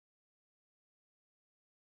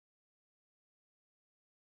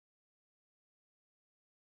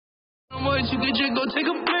bet you could just go take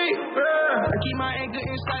a break. I keep my anchor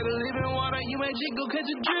inside the living water. You ain't just go catch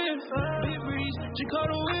a drift. Big breeze, just caught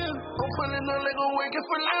a wheel. I'm pulling up like I'm working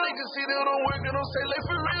for real. They can see that I'm working, don't say like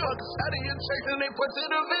for real. Out of your checks and they put to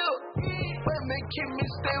the bill. But they keep me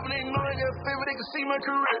stable, they know I got favor, they can see my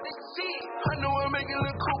career. They can see, I know I'm making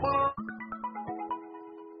a cool, but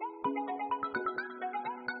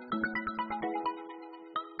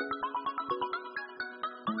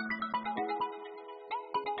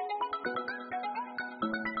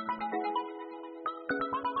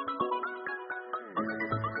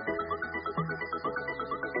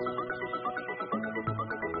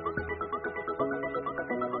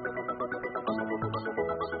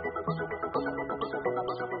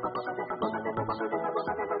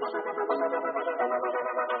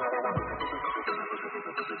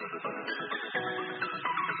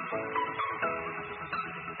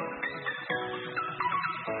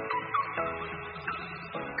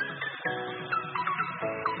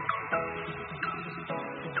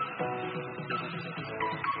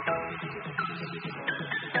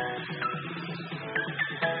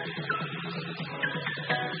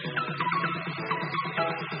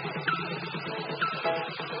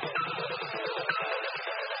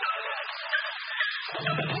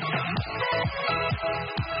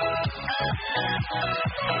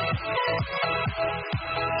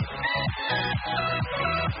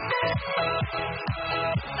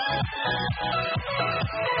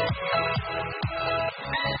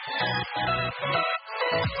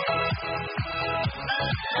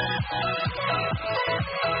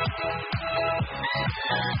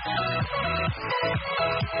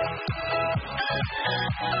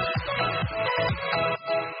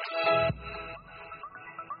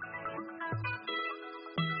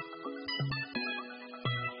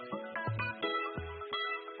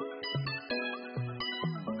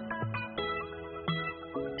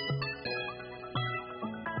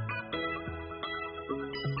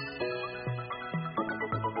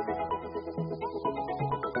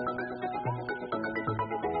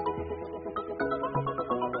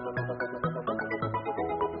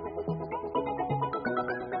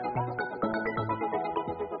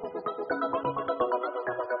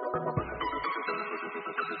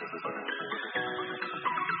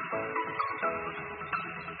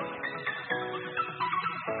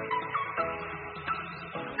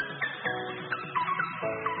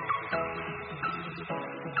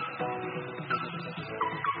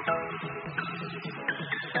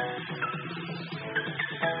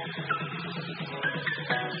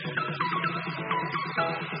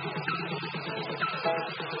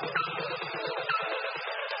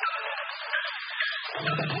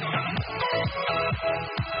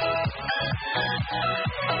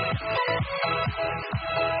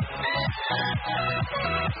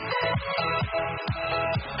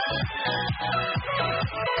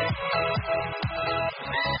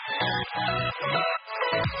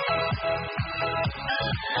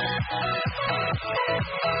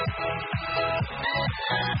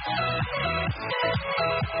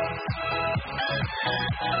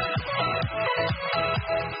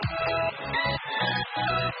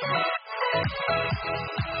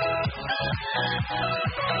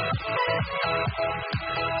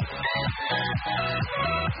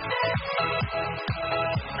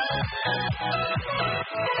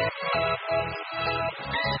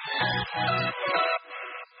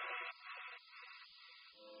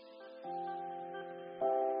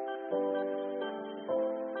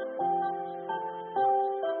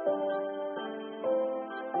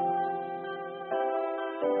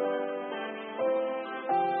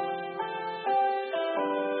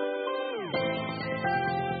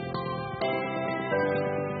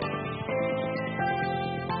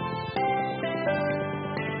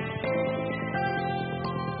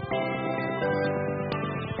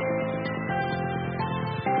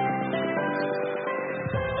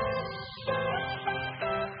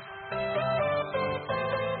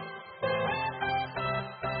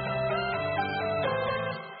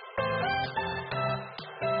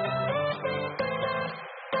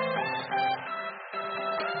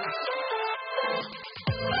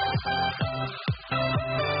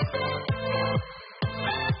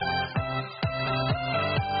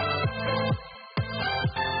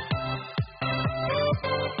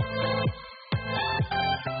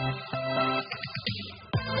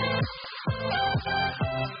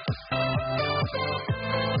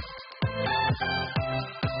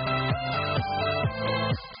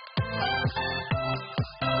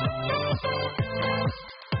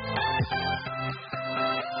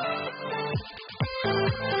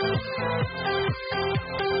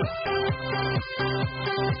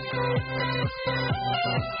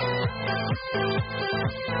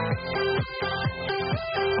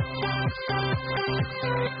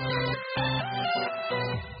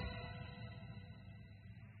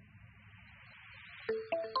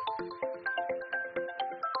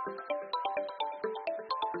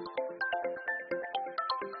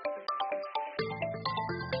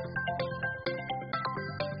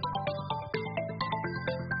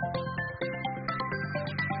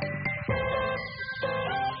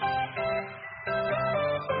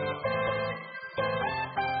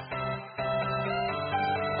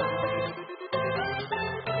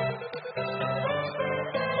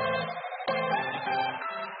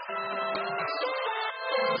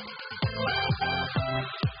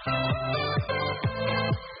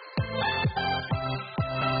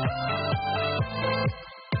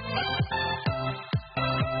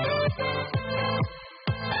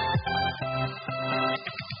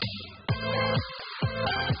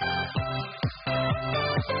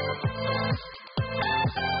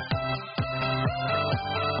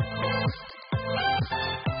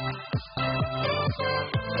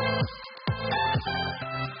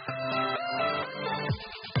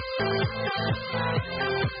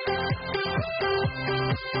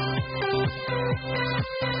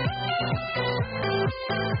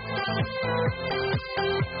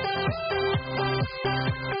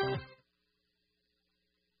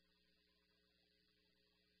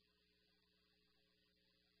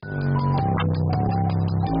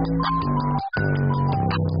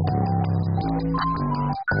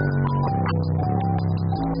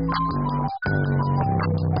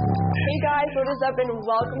What is up and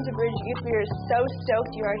welcome to Bridge Youth. We are so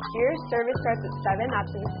stoked you are here. Service starts at 7.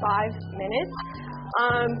 That's in 5 minutes.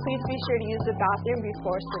 Please be sure to use the bathroom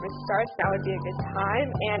before service starts. That would be a good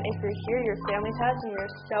time. And if you're here, your family to us, and we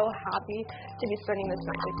are so happy to be spending this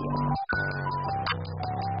night with you.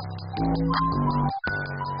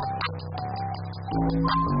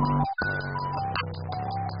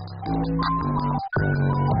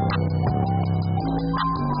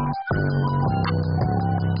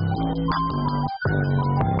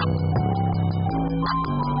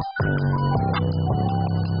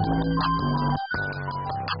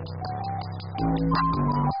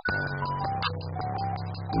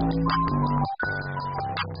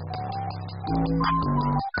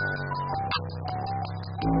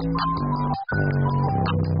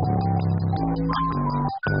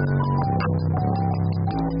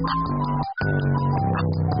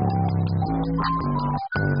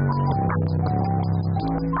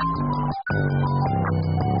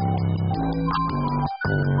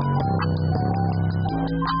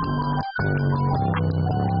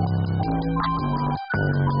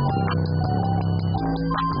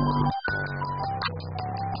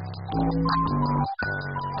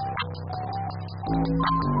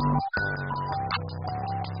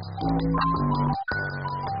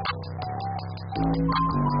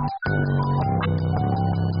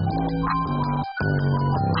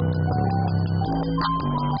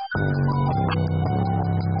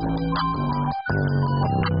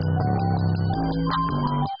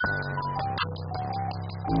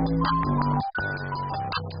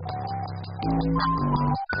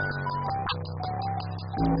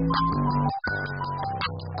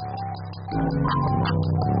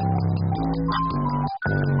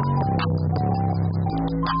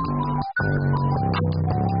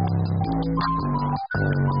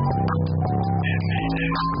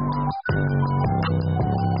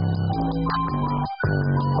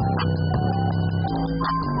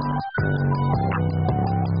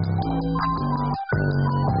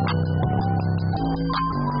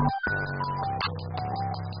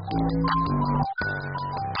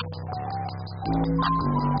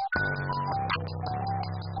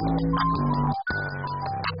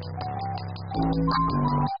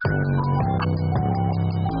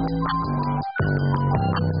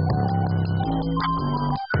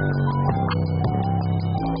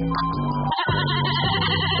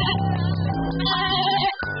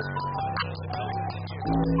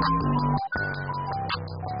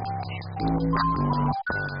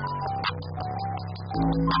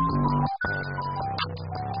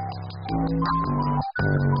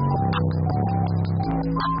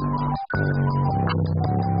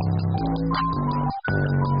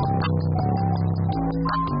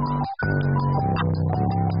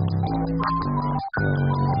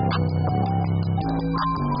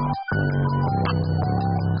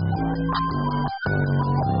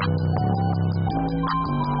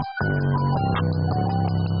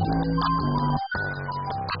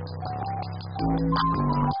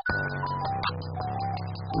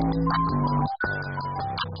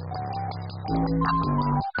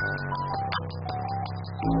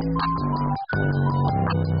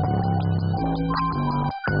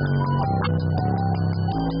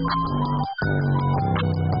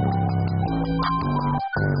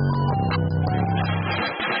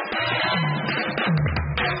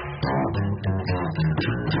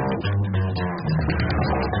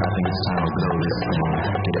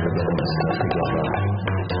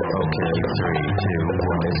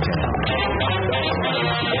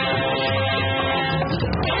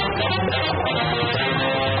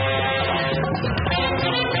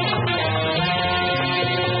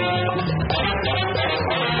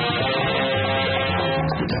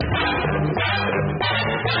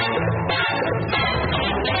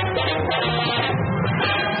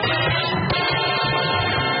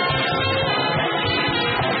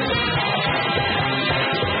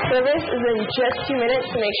 Service is in just 2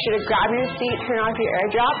 minutes, so make sure to grab your seat, turn off your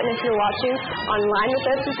airdrop, and if you're watching online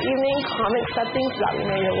with us this evening, comment something so that we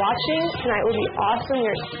know you're watching. Tonight will be awesome.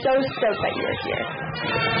 We're so stoked that you're here.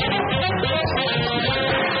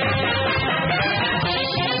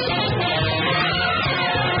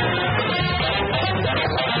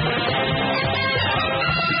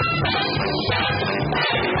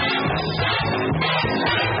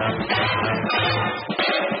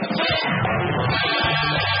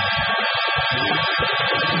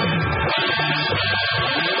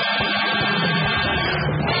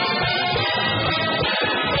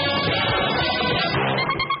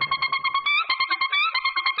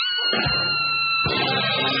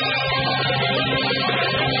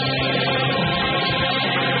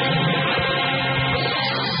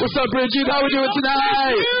 What's up, Bridget? How we doing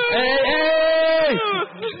tonight? Hey!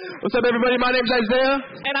 What's up, everybody? My name's Isaiah.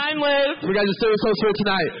 And I'm Liz. We got your service host here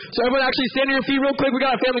tonight. So everyone actually stand on your feet real quick. We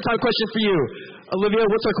got a family time question for you. Olivia,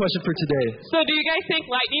 what's our question for today? So do you guys think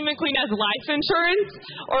Lightning McQueen has life insurance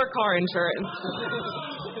or car insurance?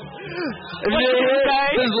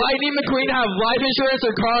 Does Lightning McQueen have life insurance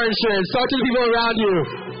or car insurance? Talk to the people around you.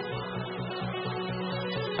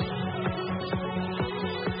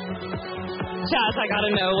 Chaz, I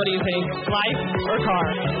gotta know. What do you think? Life or car?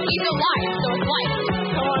 He's a life, so it's life.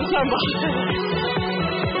 Come on, somebody.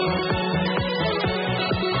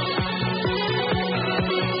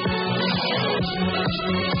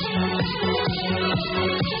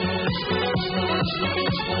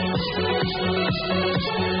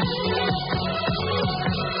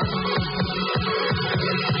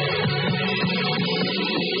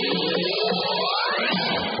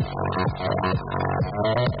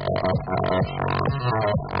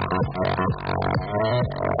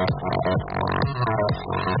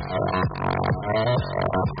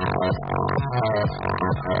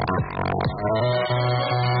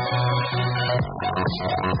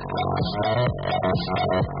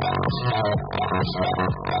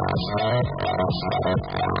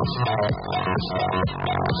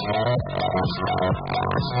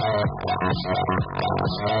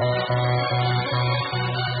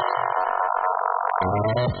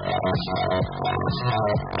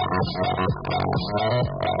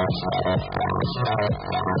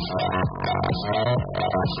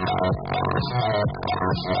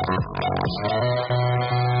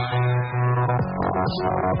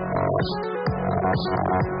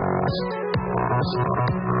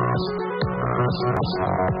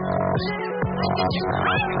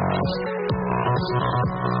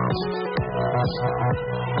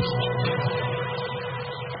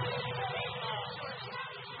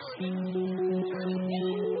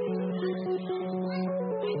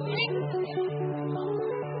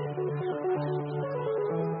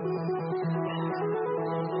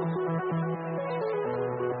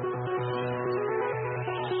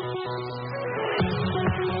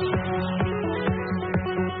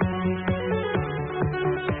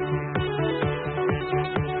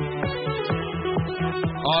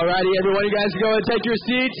 Alrighty, everyone, you guys go and take your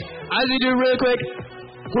seats. As we do really quick,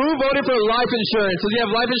 who voted for life insurance? Does he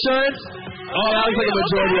have life insurance? Oh, that looks like a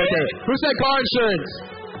majority right there. Who said car insurance?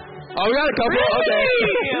 Oh, we got a couple. Really?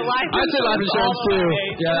 Okay. I said life insurance too.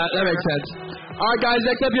 Yeah, that makes sense. All right, guys,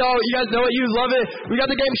 next up, y'all, you guys know it, you love it. We got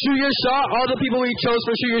the game Shoot Your Shot. All the people we chose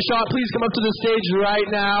for Shoot Your Shot, please come up to the stage right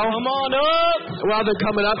now. Come on up. While they're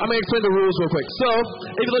coming up, I'm going to explain the rules real quick. So,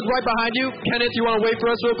 if you look right behind you, Kenneth, you want to wait for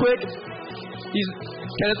us real quick?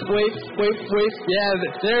 Kenneth, wait. Yeah,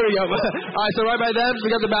 there we go. All right, so right by them,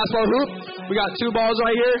 we got the basketball hoop. We got 2 balls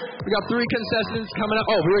right here. We got 3 contestants coming up.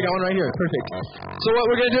 Oh, we got one right here. Perfect. So what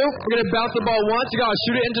we're going to do, we're going to bounce the ball once. You got to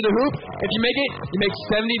shoot it into the hoop. If you make it, you make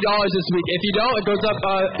 $70 this week. If you don't, it goes up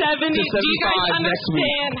to $75 Do you guys next week.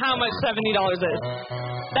 understand how much $70 is?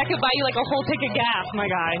 That could buy you like a whole tank of gas, my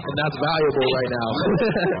guy. And that's valuable right now.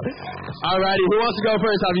 Alrighty, who wants to go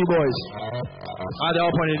first? Have you boys? They're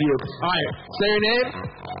all pointing to you. Alright, say your name.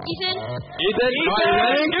 Ethan. Ethan? Alright,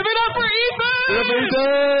 ready? Give it up for Ethan! Give it up for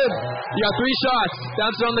Ethan! You got 3 shots.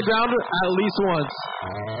 Bounce it on the ground at least once.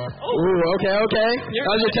 Ooh, okay.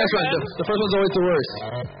 That was your test run. The first one's always the worst.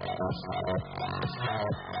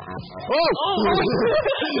 Oh!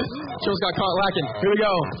 She almost got caught lacking. Here we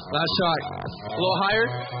go. Last shot. A little higher.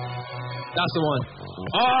 That's the one.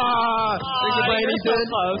 Thanks for playing, Ethan.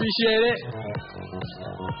 Appreciate it.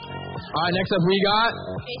 Alright, next up we got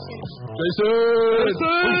Grayson.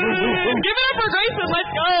 Give it up for Grayson.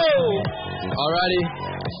 Let's go. Alrighty.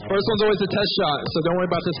 First one's always a test shot, so don't worry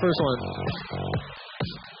about this first one.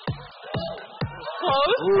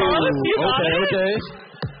 Close. You got it. Okay.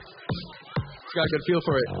 Got a good feel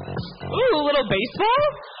for it. Ooh, a little baseball.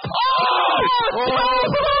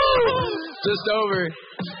 Just over.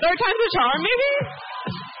 Third time's a charm, maybe?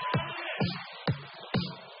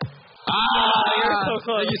 You're so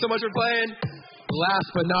close. Thank you so much for playing. Last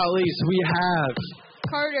but not least, we have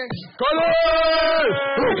Carter.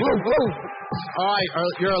 All right,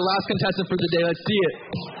 you're our last contestant for the day. Let's see it.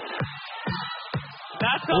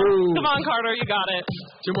 That's all. Come on, Carter, you got it.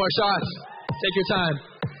 2 more shots. Take your time.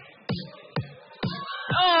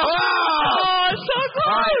 It's so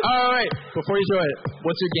close. All right. Before you throw it,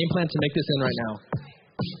 what's your game plan to make this in right now?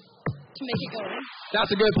 To make it go in.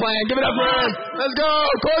 That's a good plan. Give it up for him. Let's go,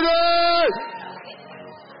 Carter!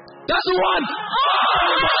 That's the one!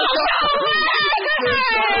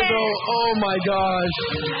 Oh my gosh.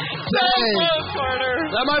 Dang. Carter.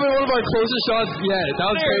 That might be one of our closest shots yet. That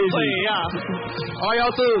was crazy. Yeah. Alright,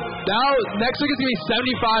 also, now, next week is going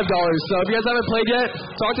to be $75. So if you guys haven't played yet,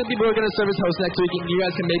 talk to people who are going to service host next week, and you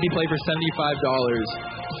guys can maybe play for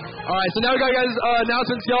 $75. Alright, so now we got guys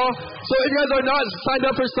announcements, y'all. So if you guys are not signed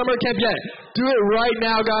up for summer camp yet, do it right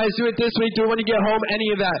now, guys. Do it this week. Do it when you get home,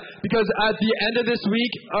 any of that. Because at the end of this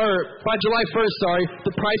week, or by July 1st,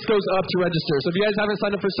 the price goes up to register. So if you guys haven't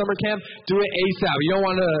signed up for summer camp, do it ASAP. You don't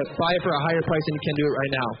want to buy it for a higher price than you can do it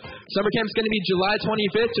right now. Summer camp's going to be July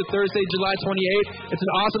 25th to Thursday, July 28th. It's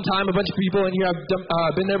an awesome time. A bunch of people in here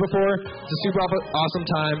have been there before. It's a super awesome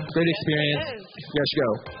time. Great experience. You guys should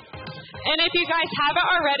go. And if you guys haven't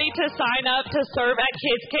already to sign up to serve at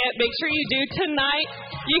Kids Camp, make sure you do tonight.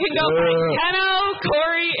 You can go find Keno,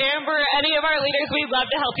 Corey, Amber, any of our leaders. We'd love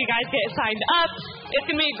to help you guys get signed up. It's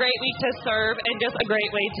going to be a great week to serve and just a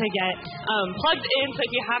great way to get plugged in. So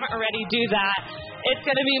if you haven't already, do that. It's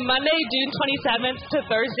going to be Monday, June 27th to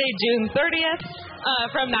Thursday, June 30th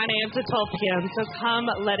from 9 a.m. to 12 p.m. So come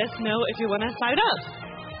let us know if you want to sign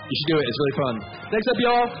up. You should do it. It's really fun. Next up,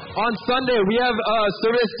 y'all, on Sunday, we have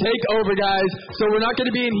service takeover, guys. So we're not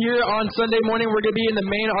going to be in here on Sunday morning. We're going to be in the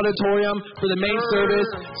main auditorium for the main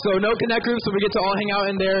service. So no connect groups, so we get to all hang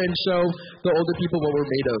out in there and show the older people what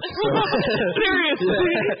we're made of. So.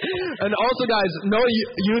 Seriously. Yeah. And also, guys, no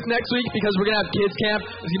youth next week because we're going to have kids camp.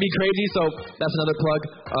 It's going to be crazy, so that's another plug.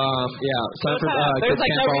 Sign up for kids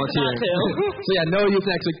camp volunteering. So yeah, no youth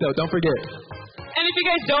next week, though. Don't forget. And if you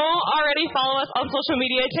guys don't already follow us on social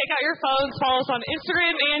media, take out your phones, follow us on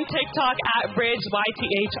Instagram and TikTok at BridgeYTH_.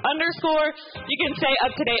 You can stay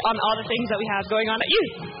up to date on all the things that we have going on at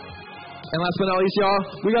youth. And last but not least,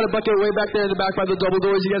 y'all, we got a bucket way back there in the back by the double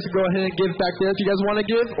doors. You guys can go ahead and give back there if you guys want to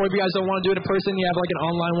give, or if you guys don't want to do it in person, you have like an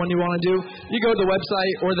online one you want to do, you go to the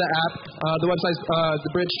website or the app. The website's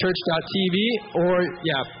thebridgechurch.tv, or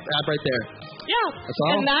app right there. Yeah, that's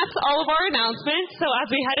all. And that's all of our announcements. So as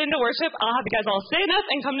we head into worship, I'll have you guys all stand up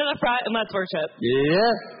and come to the front and let's worship.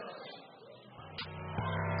 Yeah.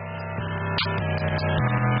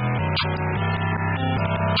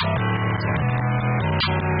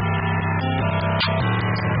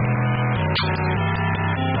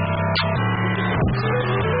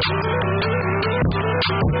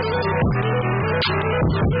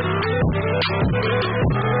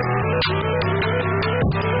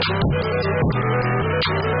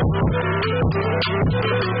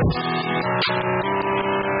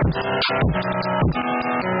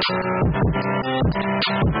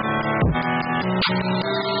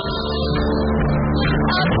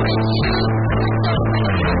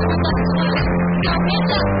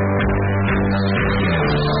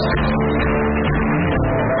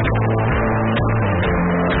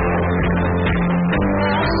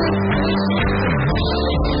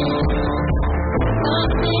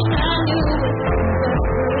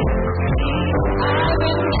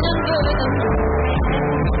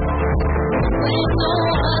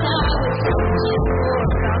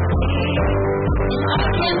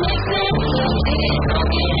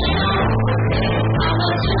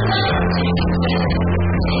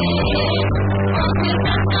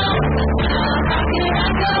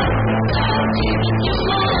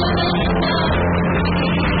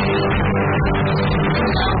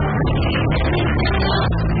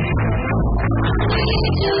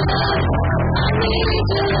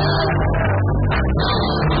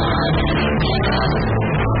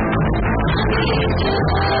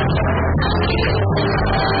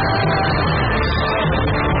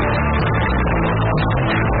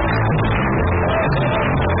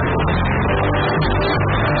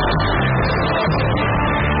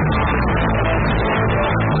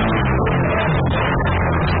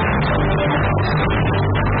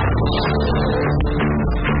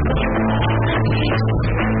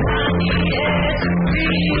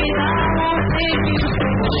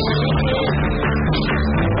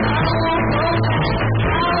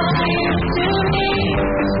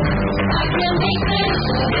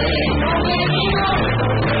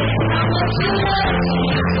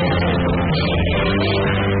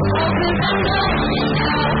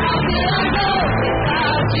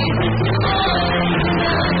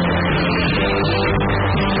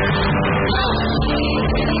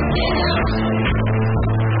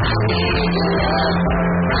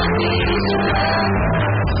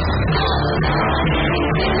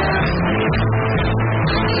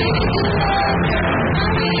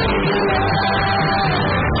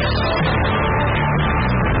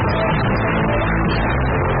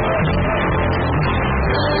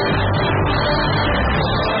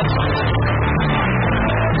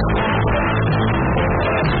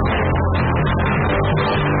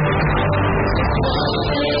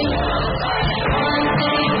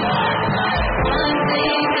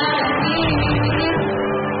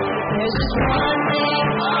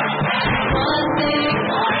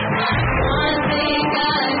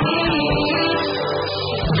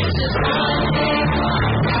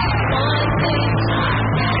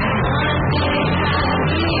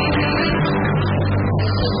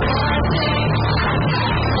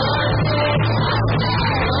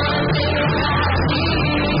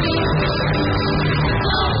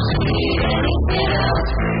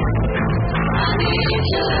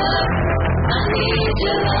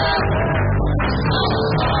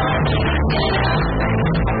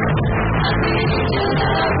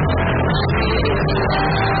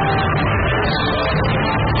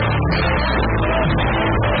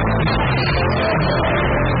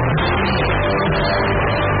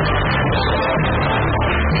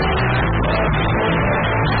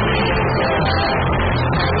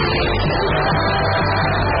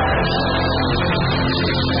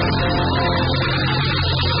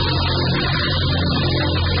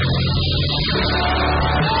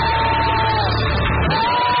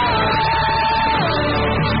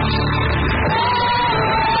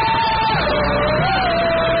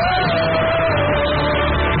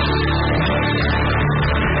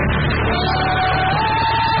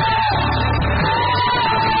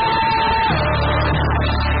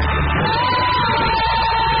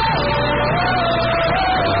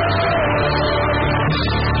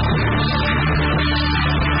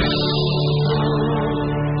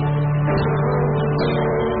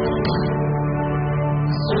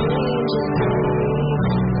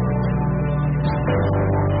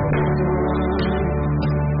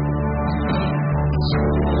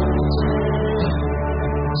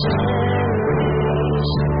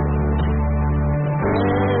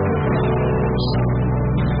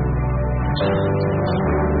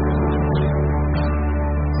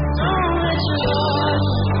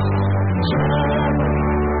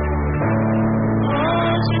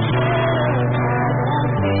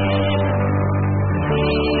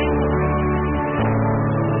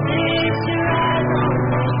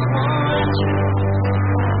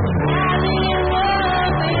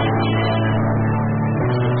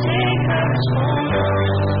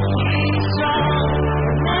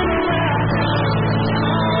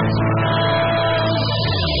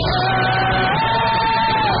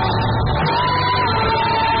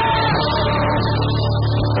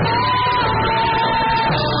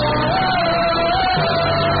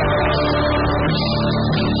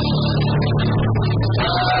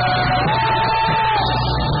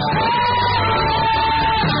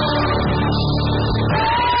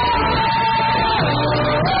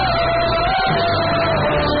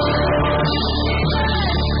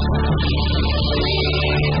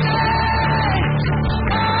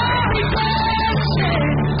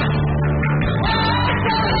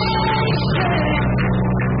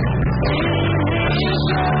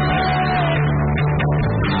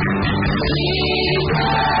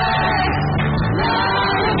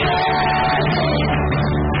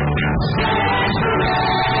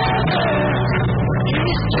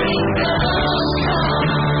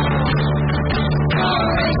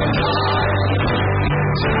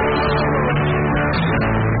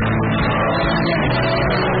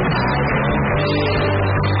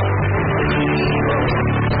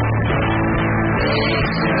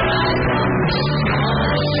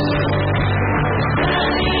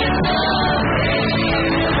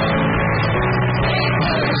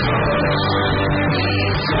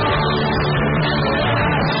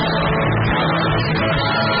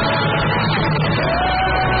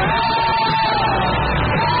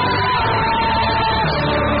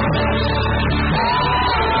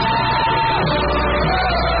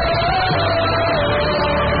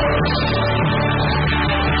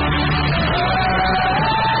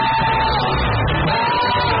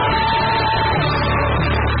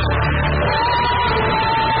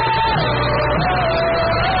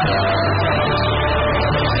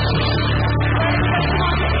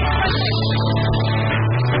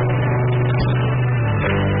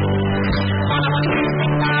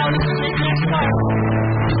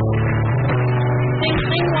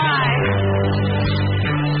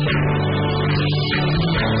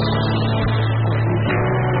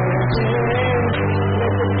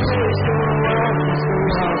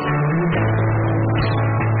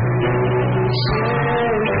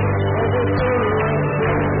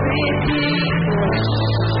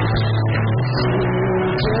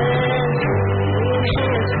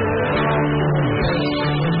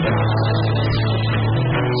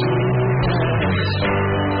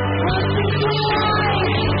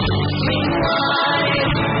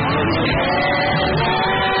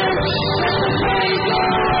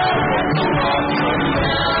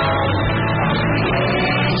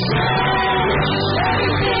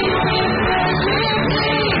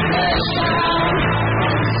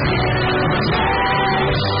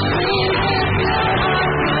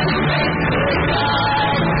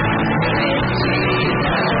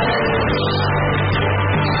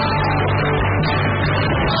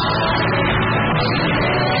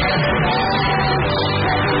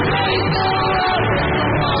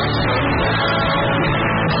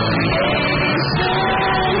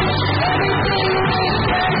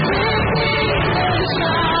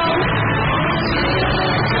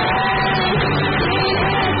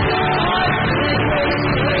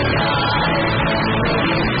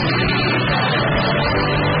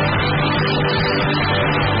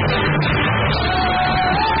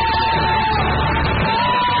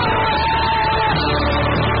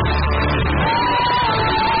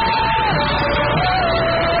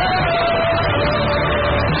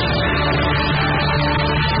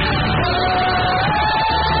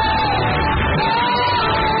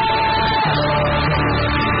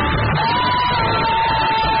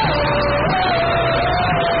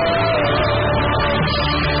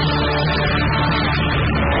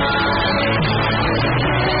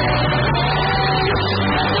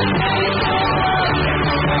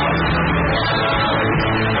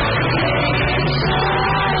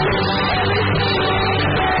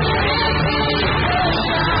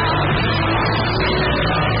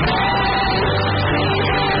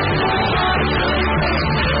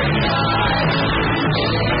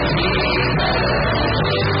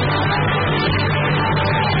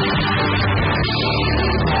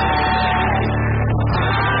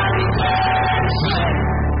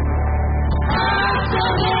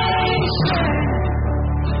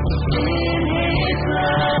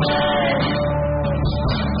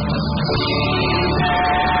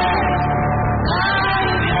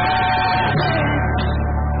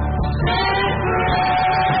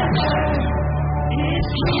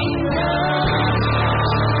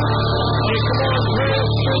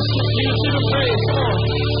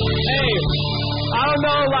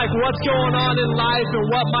 what's going on in life and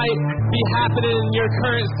what might be happening in your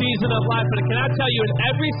current season of life. But can I tell you, in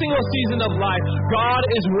every single season of life, God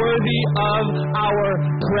is worthy of our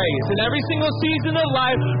praise. In every single season of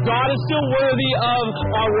life, God is still worthy of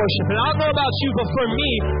our worship. And I don't know about you, but for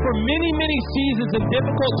me, for many, many seasons and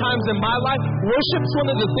difficult times in my life, worship's one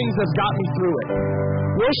of the things that's got me through it.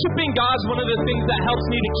 Worshiping God's one of the things that helps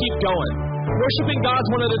me to keep going. Worshiping God's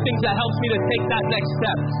one of the things that helps me to take that next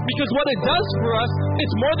step. Because what it does for us,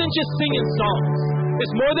 it's more than just singing songs.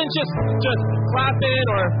 It's more than just clapping,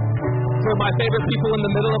 or for my favorite people in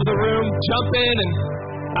the middle of the room, jumping. And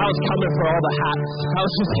I was coming for all the hats. I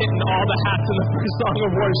was just hitting all the hats in the first song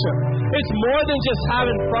of worship. It's more than just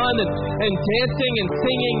having fun and dancing and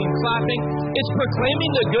singing and clapping. It's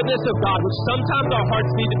proclaiming the goodness of God, which sometimes our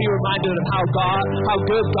hearts need to be reminded of how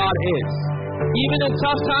good God is. Even in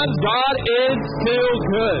tough times, God is still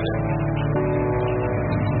good.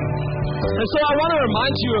 And so I want to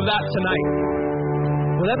remind you of that tonight.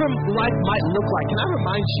 Whatever life might look like, can I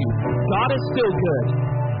remind you, God is still good.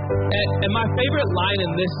 And my favorite line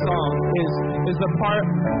in this song is the part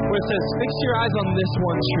where it says, fix your eyes on this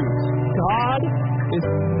one truth. God is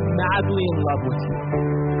madly in love with you.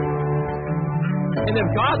 And if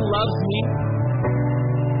God loves me,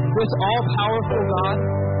 this all-powerful God,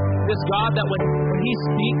 this God that when He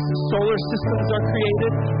speaks, solar systems are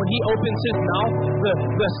created. When He opens His mouth,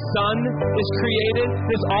 the sun is created.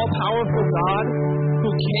 This all-powerful God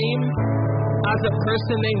who came as a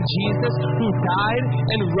person named Jesus, who died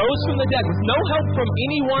and rose from the dead with no help from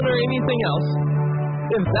anyone or anything else.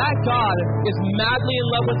 If that God is madly in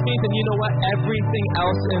love with me, then you know what? Everything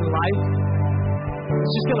else in life is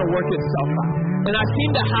just going to work itself out. And I seem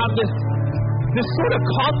to have this sort of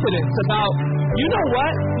confidence about, you know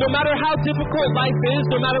what? No matter how difficult life is,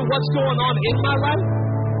 no matter what's going on in my life,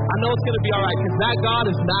 I know it's going to be all right because that God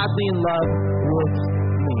is madly in love with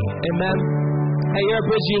me. Amen? Hey, here at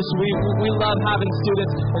Bridge Youth, we love having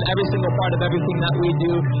students in every single part of everything that we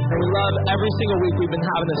do. And we love every single week we've been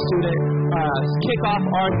having a student kick off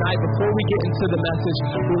our night before we get into the message.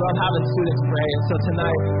 We love having students pray. And so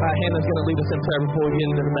tonight, Hannah's going to lead us in prayer before we get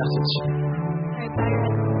into the message. All right, bow your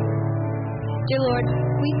heads. Dear Lord,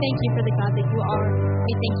 we thank you for the God that you are.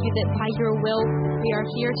 We thank you that by your will we are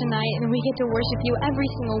here tonight and we get to worship you every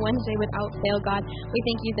single Wednesday without fail, God. We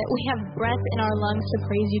thank you that we have breath in our lungs to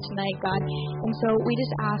praise you tonight, God. And so we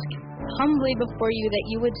just ask humbly before you that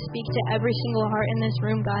you would speak to every single heart in this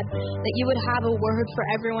room, God, that you would have a word for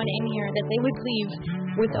everyone in here, that they would leave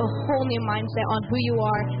with a whole new mindset on who you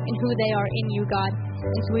are and who they are in you, God.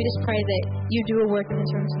 And so we just pray that you do a work in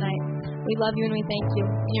this room tonight. We love you and we thank you.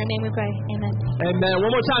 In your name we pray. Amen. Amen.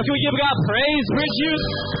 One more time. Can we give God praise, Bridge Youth?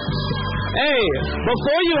 Hey,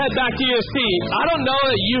 before you head back to your seat, I don't know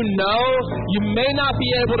that you may not be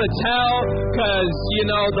able to tell because,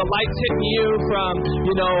 the light's hitting you from,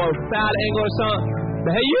 a bad angle or something.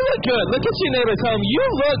 But hey, you look good. Look at your neighbor. Tell him, you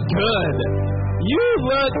look good. You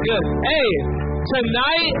look good. Hey,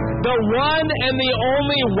 tonight, the one and the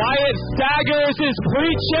only Wyatt Staggers is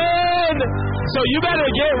preaching. So you better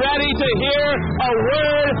get ready to hear a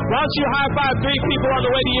word. Why don't you high five 3 people on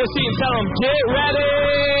the way to your seat and tell them, get ready.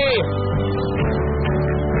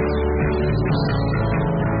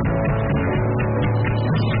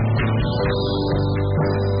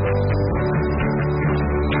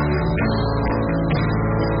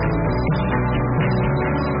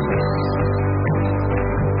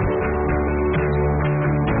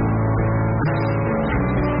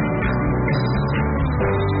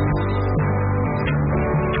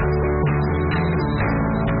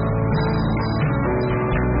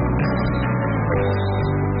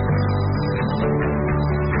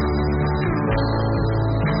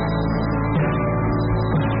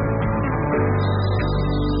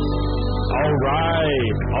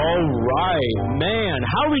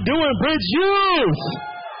 Doing Bridge Youth.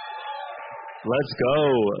 Let's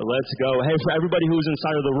go. Hey, for everybody who's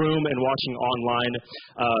inside of the room and watching online,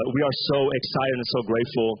 we are so excited and so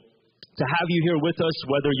grateful to have you here with us,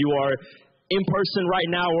 whether you are in person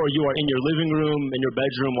right now or you are in your living room, in your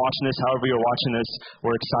bedroom watching this, however you're watching this.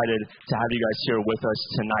 We're excited to have you guys here with us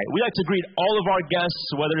tonight. We like to greet all of our guests,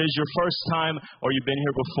 whether it is your first time or you've been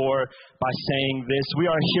here before, by saying this: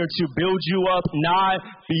 we are here to build you up, not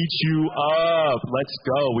beat you up. Let's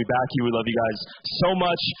go. We back you. We love you guys so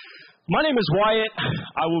much. My name is Wyatt.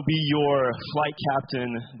 I will be your flight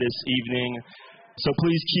captain this evening. So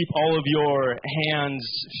please keep all of your hands,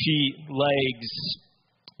 feet, legs,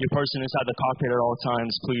 your person inside the cockpit at all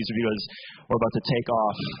times, please, because we're about to take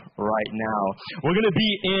off right now. We're going to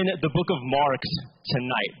be in the book of Mark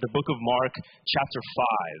tonight, the book of Mark, chapter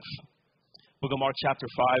 5. book of Mark chapter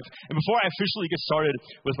 5. And before I officially get started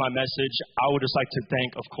with my message, I would just like to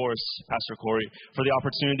thank, of course, Pastor Corey for the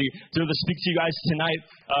opportunity to be able to speak to you guys tonight.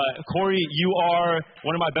 Corey, you are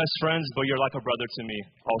one of my best friends, but you're like a brother to me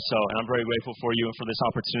also. And I'm very grateful for you and for this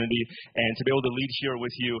opportunity and to be able to lead here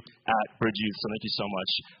with you at Bridge Youth. So thank you so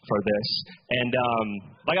much for this. And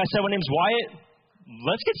like I said, my name's Wyatt.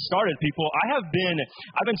 Let's get started, people. I've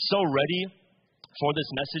been so ready for this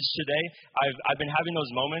message today. I've been having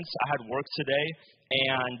those moments. I had work today,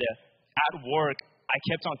 and at work, I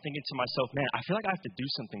kept on thinking to myself, man, I feel like I have to do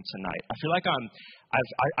something tonight. I feel like I'm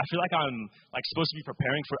supposed to be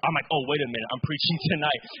preparing for. I'm like, oh, wait a minute, I'm preaching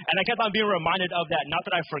tonight, and I kept on being reminded of that. Not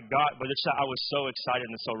that I forgot, but just that I was so excited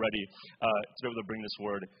and so ready to be able to bring this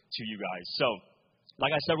word to you guys. So,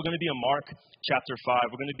 like I said, we're going to be in Mark chapter 5.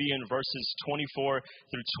 We're going to be in verses 24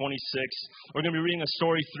 through 26. We're going to be reading a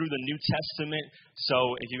story through the New Testament.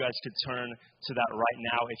 So if you guys could turn to that right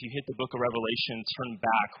now. If you hit the book of Revelation, turn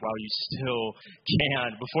back while you still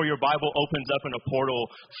can, before your Bible opens up and a portal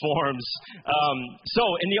forms. So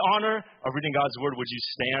in the honor of reading God's word, would you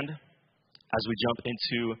stand as we jump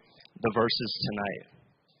into the verses tonight?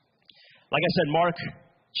 Like I said, Mark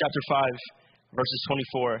chapter 5, verses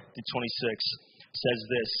 24 through 26. Says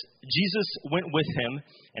this: Jesus went with him,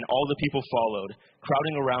 and all the people followed,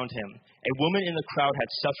 crowding around him. A woman in the crowd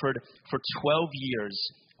had suffered for 12 years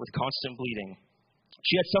with constant bleeding.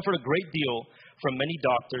 She had suffered a great deal from many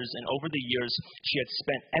doctors, and over the years she had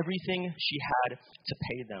spent everything she had to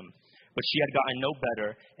pay them. But she had gotten no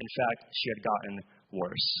better. In fact, she had gotten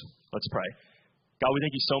worse. Let's pray. God, we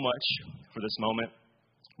thank you so much for this moment.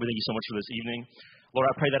 We thank you so much for this evening.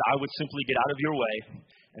 Lord, I pray that I would simply get out of your way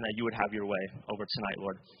and that you would have your way over tonight,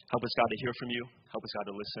 Lord. Help us, God, to hear from you. Help us, God,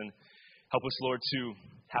 to listen. Help us, Lord, to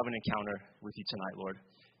have an encounter with you tonight, Lord.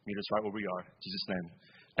 Meet us right where we are. In Jesus' name.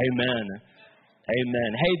 Amen.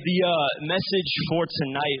 Amen. Hey, the message for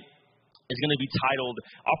tonight is going to be titled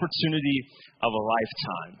Opportunity of a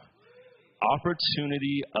Lifetime.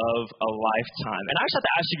 Opportunity of a Lifetime. And I just have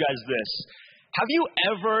to ask you guys this. Have you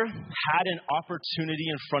ever had an opportunity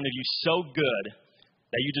in front of you so good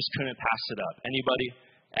that you just couldn't pass it up? Anybody?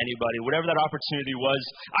 Whatever that opportunity was.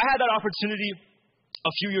 I had that opportunity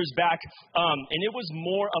a few years back, and it was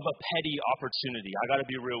more of a petty opportunity. I got to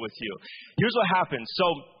be real with you. Here's what happened. So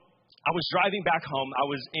I was driving back home. I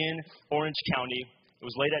was in Orange County. It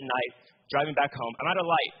was late at night, driving back home. I'm at a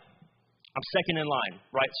light. I'm second in line,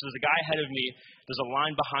 right? So there's a guy ahead of me. There's a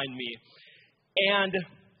line behind me. And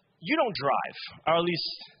you don't drive, or at least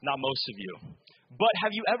not most of you. But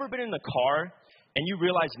have you ever been in the car and you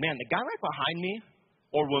realize, man, the guy right behind me,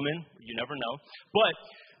 or woman, you never know, but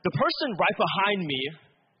the person right behind me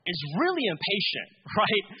is really impatient,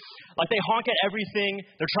 right? Like they honk at everything.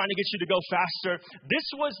 They're trying to get you to go faster. This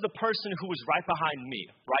was the person who was right behind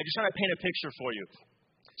me, right? Just trying to paint a picture for you.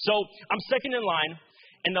 So I'm second in line,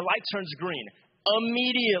 and the light turns green.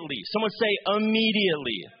 Immediately. Someone say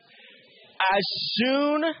immediately. As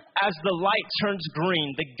soon as the light turns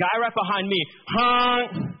green, the guy right behind me,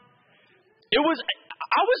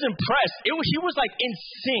 I was impressed. He was like in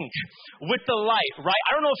sync with the light, right?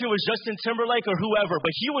 I don't know if it was Justin Timberlake or whoever,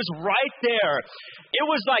 but he was right there. It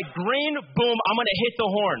was like green, boom, I'm going to hit the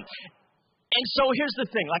horn. And so here's the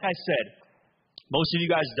thing. Like I said, most of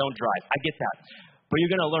you guys don't drive. I get that. But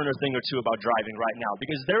you're going to learn a thing or two about driving right now,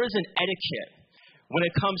 because there is an etiquette when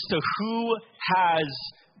it comes to who has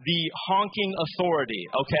the honking authority,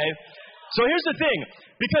 okay? So here's the thing.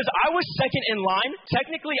 Because I was second in line,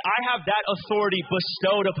 technically I have that authority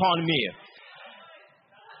bestowed upon me.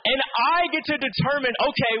 And I get to determine,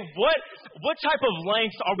 okay, what type of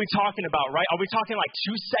length are we talking about, right? Are we talking like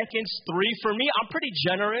 2 seconds, 3? For me, I'm pretty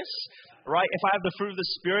generous, right? If I have the fruit of the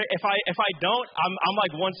Spirit. If I don't, I'm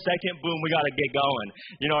like 1 second, boom, we got to get going.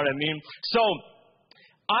 You know what I mean? So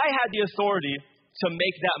I had the authority to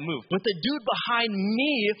make that move. But the dude behind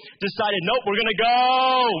me decided, nope, we're going to go.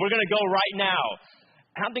 We're going to go right now.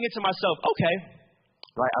 And I'm thinking to myself, okay,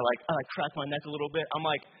 right? I crack my neck a little bit. I'm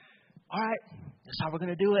like, all right, that's how we're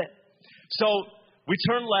going to do it. So we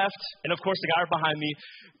turn left, and of course the guy right behind me,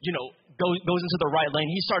 goes into the right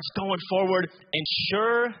lane. He starts going forward, and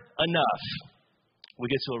sure enough,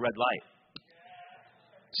 we get to a red light.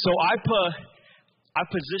 So I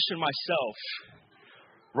position myself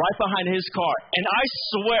right behind his car. And I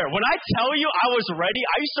swear, when I tell you I was ready,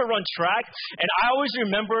 I used to run track, and I always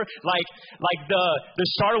remember like the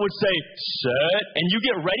starter would say, set, and you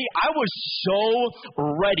get ready. I was so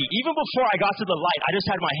ready. Even before I got to the light, I just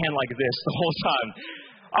had my hand like this the whole time.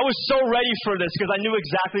 I was so ready for this because I knew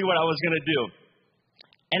exactly what I was going to do.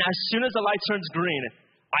 And as soon as the light turns green,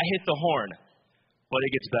 I hit the horn. But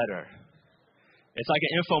it gets better. It's like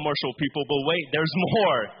an infomercial, people, but wait, there's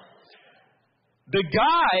more. The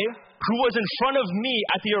guy who was in front of me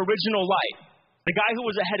at the original light, the guy who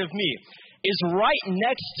was ahead of me, is right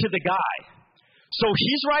next to the guy. So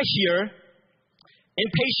he's right here,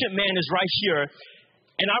 impatient man is right here,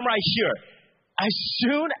 and I'm right here. As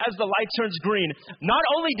soon as the light turns green, not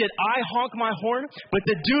only did I honk my horn, but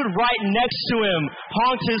the dude right next to him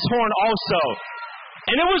honked his horn also.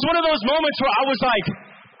 And it was one of those moments where I was like,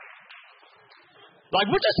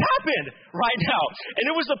 what just happened right now? And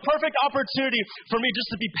it was the perfect opportunity for me just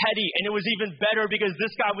to be petty. And it was even better because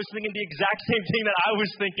this guy was thinking the exact same thing that I was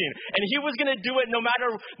thinking. And he was going to do it no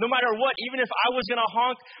matter what, even if I was going to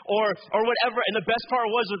honk or whatever. And the best part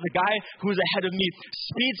was the guy who was ahead of me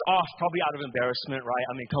speeds off, probably out of embarrassment, right?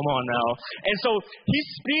 I mean, come on now. And so he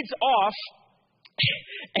speeds off.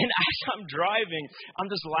 And as I'm driving, I'm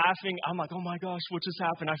just laughing. I'm like, oh my gosh, what just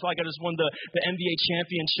happened? I feel like I just won the NBA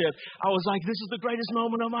championship. I was like, this is the greatest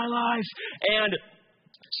moment of my life. And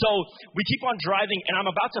so we keep on driving, and I'm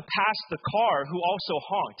about to pass the car who also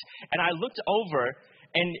honked. And I looked over,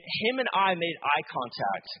 and him and I made eye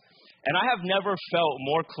contact. And I have never felt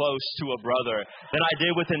more close to a brother than I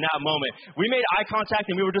did within that moment. We made eye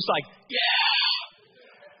contact, and we were just like, yeah,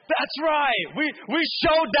 that's right. We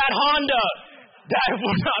showed that Honda that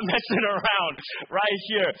we're not messing around right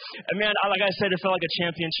here. And man, like I said, it felt like a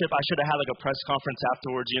championship. I should have had like a press conference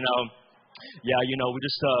afterwards, Yeah,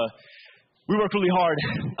 we worked really hard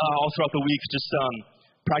all throughout the week, just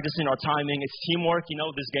practicing our timing. It's teamwork.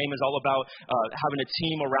 This game is all about having a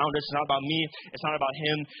team around us. It's not about me. It's not about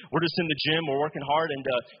him. We're just in the gym. We're working hard, and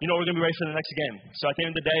we're going to be ready for the next game. So at the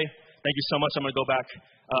end of the day, thank you so much. I'm going to go back.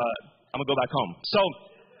 I'm going to go back home. So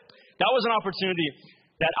that was an opportunity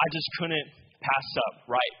that I just couldn't pass up,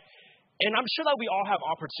 right? And I'm sure that we all have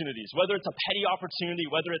opportunities, whether it's a petty opportunity,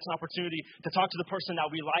 whether it's an opportunity to talk to the person that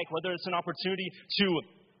we like, whether it's an opportunity to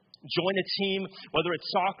join a team, whether it's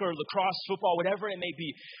soccer, lacrosse, football, whatever it may be.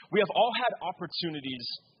 We have all had opportunities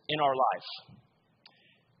in our life.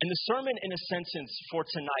 And the sermon, in a sentence, for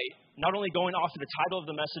tonight, not only going off of the title of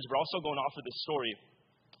the message, but also going off of the story,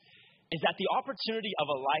 is that the opportunity of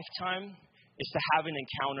a lifetime is to have an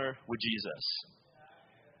encounter with Jesus.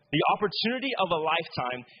 The opportunity of a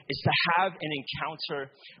lifetime is to have an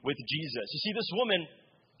encounter with Jesus. You see, this woman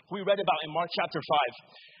who we read about in Mark chapter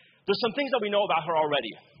 5, there's some things that we know about her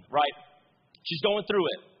already, right? She's going through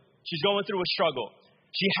it. She's going through a struggle.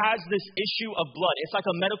 She has this issue of blood. It's like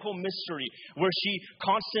a medical mystery where she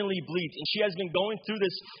constantly bleeds, and she has been going through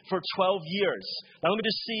this for 12 years. Now, let me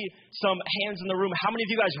just see some hands in the room. How many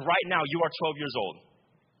of you guys right now, you are 12 years old?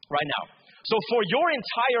 Right now. So for your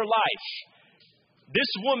entire life, this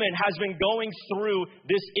woman has been going through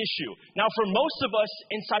this issue. Now, for most of us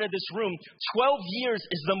inside of this room, 12 years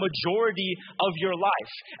is the majority of your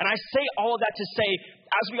life. And I say all of that to say,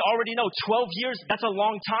 as we already know, 12 years, that's a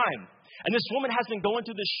long time. And this woman has been going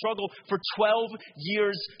through this struggle for 12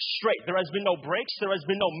 years straight. There has been no breaks. There has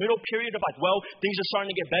been no middle period of things are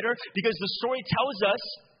starting to get better. Because the story tells us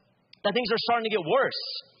that things are starting to get worse.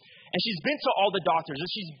 And she's been to all the doctors.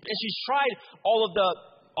 And she's tried all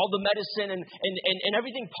the medicine and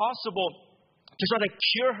everything possible to try to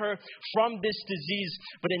cure her from this disease,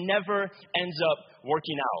 but it never ends up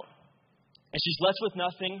working out. And she's left with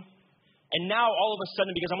nothing. And now, all of a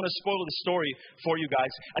sudden, because I'm going to spoil the story for you guys,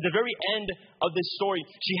 at the very end of this story,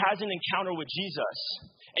 she has an encounter with Jesus.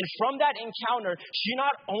 And from that encounter, she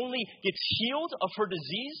not only gets healed of her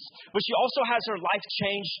disease, but she also has her life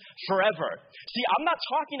changed forever. See, I'm not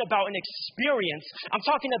talking about an experience. I'm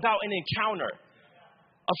talking about an encounter.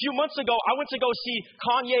 A few months ago, I went to go see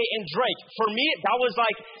Kanye and Drake. For me, that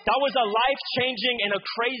was a life-changing and a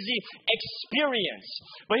crazy experience.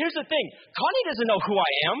 But here's the thing. Kanye doesn't know who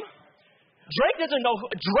I am. Drake doesn't know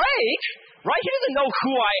Drake, right? He doesn't know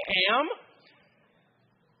who I am.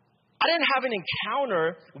 I didn't have an encounter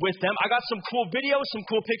with them. I got some cool videos, some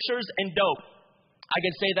cool pictures, and dope. I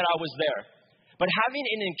can say that I was there. But having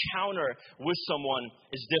an encounter with someone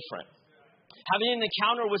is different. Having an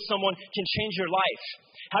encounter with someone can change your life.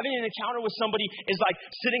 Having an encounter with somebody is like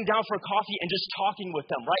sitting down for coffee and just talking with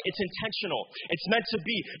them, right? It's intentional. It's meant to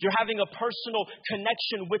be. You're having a personal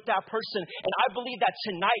connection with that person. And I believe that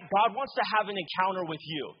tonight, God wants to have an encounter with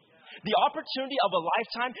you. The opportunity of a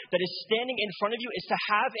lifetime that is standing in front of you is to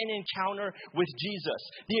have an encounter with Jesus.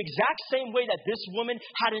 The exact same way that this woman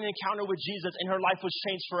had an encounter with Jesus and her life was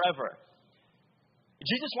changed forever.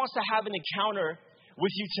 Jesus wants to have an encounter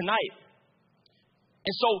with you tonight.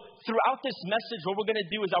 And so throughout this message, what we're going to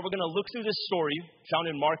do is that we're going to look through this story found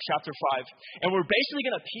in Mark chapter 5, and we're basically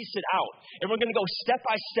going to piece it out. And we're going to go step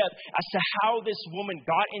by step as to how this woman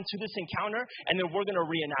got into this encounter, and then we're going to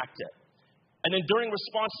reenact it. And then during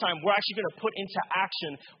response time, we're actually going to put into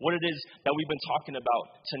action what it is that we've been talking about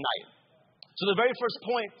tonight. So the very first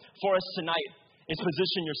point for us tonight is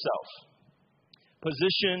position yourself.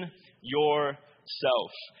 Position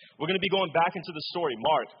yourself. We're going to be going back into the story,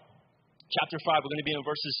 Mark chapter 5. We're going to be in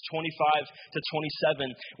verses 25 to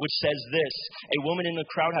 27, which says this: a woman in the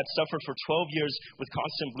crowd had suffered for 12 years with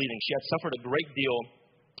constant bleeding. She had suffered a great deal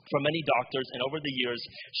from many doctors, and over the years,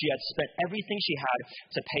 she had spent everything she had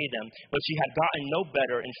to pay them, but she had gotten no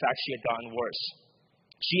better. In fact, she had gotten worse.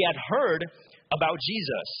 She had heard about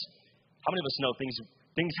Jesus. How many of us know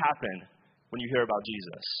things happen when you hear about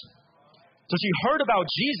Jesus? So she heard about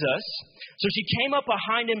Jesus, so she came up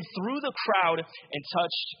behind him through the crowd and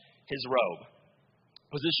touched his robe.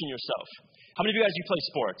 Position yourself. How many of you guys, you play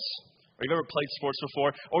sports? Or you've ever played sports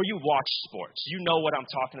before? Or you watch sports? You know what I'm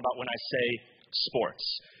talking about when I say sports.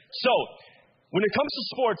 So, when it comes to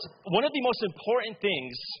sports, one of the most important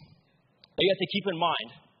things that you have to keep in mind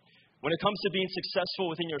when it comes to being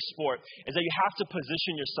successful within your sport is that you have to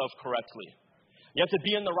position yourself correctly. You have to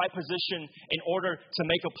be in the right position in order to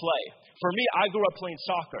make a play. For me, I grew up playing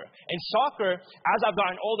soccer. And soccer, as I've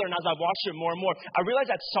gotten older and as I've watched it more and more, I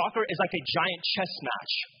realize that soccer is like a giant chess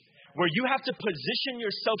match where you have to position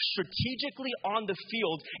yourself strategically on the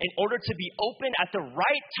field in order to be open at the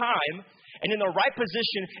right time and in the right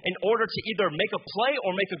position in order to either make a play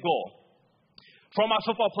or make a goal. For all my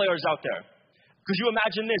football players out there, could you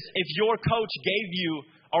imagine this? If your coach gave you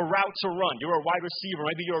a route to run, you're a wide receiver,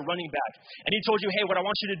 maybe you're a running back, and he told you, hey, what I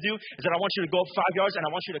want you to do is that I want you to go up 5 yards and I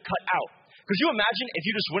want you to cut out. Could you imagine if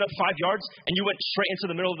you just went up 5 yards and you went straight into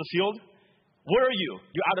the middle of the field? Where are you?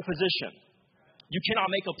 You're out of position. You cannot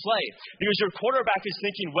make a play because your quarterback is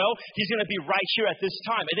thinking, well, he's going to be right here at this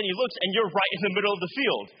time. And then he looks and you're right in the middle of the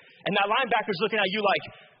field. And that linebacker's looking at you like,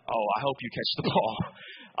 oh, I hope you catch the ball.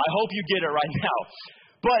 I hope you get it right now.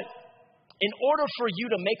 But in order for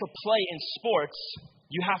you to make a play in sports,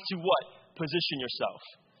 you have to what? Position yourself.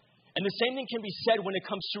 And the same thing can be said when it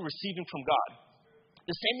comes to receiving from God.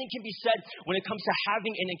 The same thing can be said when it comes to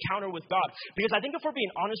having an encounter with God. Because I think if we're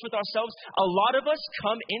being honest with ourselves, a lot of us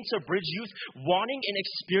come into Bridge Youth wanting an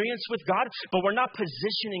experience with God, but we're not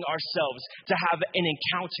positioning ourselves to have an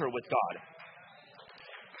encounter with God.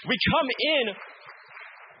 We come in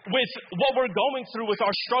with what we're going through, with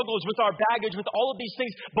our struggles, with our baggage, with all of these things,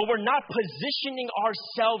 but we're not positioning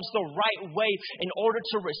ourselves the right way in order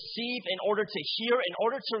to receive, in order to hear, in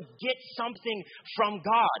order to get something from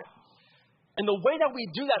God. And the way that we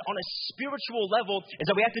do that on a spiritual level is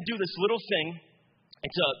that we have to do this little thing.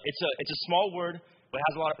 It's a small word, but it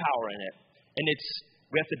has a lot of power in it. And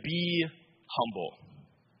we have to be humble.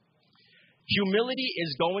 Humility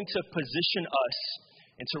is going to position us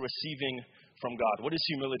into receiving from God. What is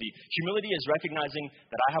humility? Humility is recognizing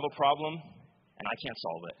that I have a problem and I can't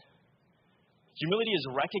solve it. Humility is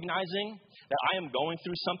recognizing that I am going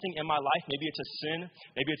through something in my life. Maybe it's a sin.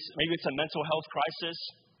 Maybe it's a mental health crisis.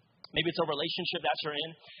 Maybe it's a relationship that you're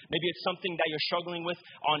in. Maybe it's something that you're struggling with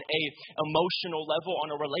on a emotional level,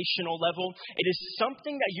 on a relational level. It is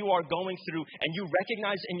something that you are going through and you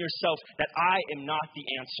recognize in yourself that I am not the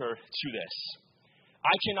answer to this.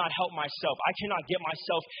 I cannot help myself. I cannot get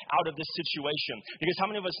myself out of this situation. Because how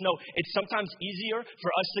many of us know it's sometimes easier for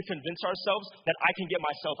us to convince ourselves that I can get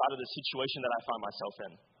myself out of the situation that I find myself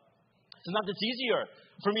in. Sometimes it's easier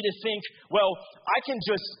for me to think, well, I can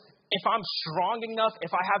just, if I'm strong enough, if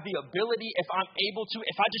I have the ability, if I'm able to,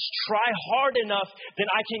 if I just try hard enough, then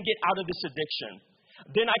I can get out of this addiction.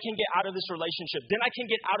 Then I can get out of this relationship. Then I can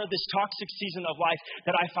get out of this toxic season of life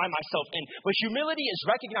that I find myself in. But humility is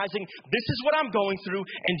recognizing this is what I'm going through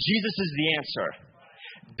and Jesus is the answer.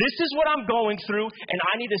 This is what I'm going through and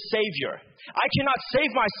I need a Savior. I cannot save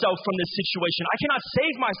myself from this situation. I cannot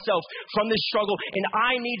save myself from this struggle and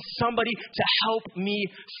I need somebody to help me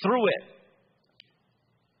through it.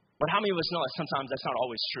 But how many of us know that sometimes that's not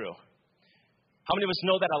always true? How many of us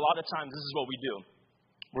know that a lot of times this is what we do?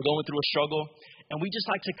 We're going through a struggle, and we just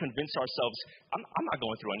like to convince ourselves, I'm not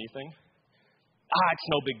going through anything. It's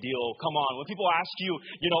no big deal. Come on. When people ask you,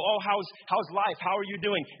 oh, how's life? How are you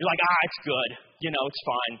doing? You're like, it's good. It's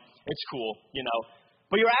fine. It's cool,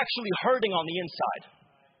 But you're actually hurting on the inside.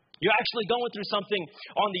 You're actually going through something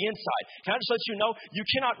on the inside. Can I just let you know, you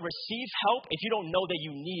cannot receive help if you don't know that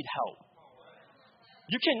you need help.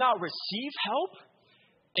 You cannot receive help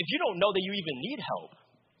if you don't know that you even need help.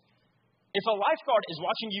 If a lifeguard is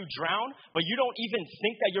watching you drown, but you don't even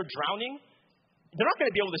think that you're drowning, they're not going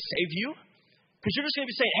to be able to save you. Because you're just going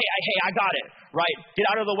to be saying, hey, I got it, right? Get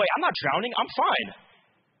out of the way. I'm not drowning. I'm fine.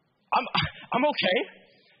 I'm okay.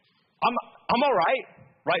 I'm all right,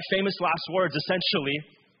 right? Famous last words, essentially.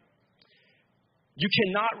 You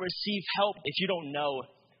cannot receive help if you don't know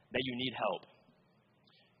that you need help.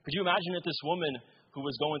 Could you imagine if this woman who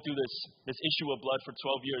was going through this issue of blood for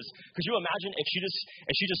 12 years, could you imagine if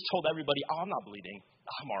she just told everybody, oh, I'm not bleeding.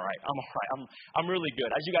 I'm all right. I'm really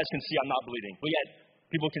good. As you guys can see, I'm not bleeding. But yet,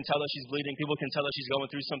 people can tell that she's bleeding. People can tell that she's going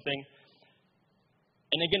through something.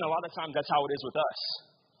 And again, a lot of times that's how it is with us.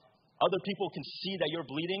 Other people can see that you're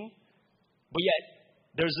bleeding, but yet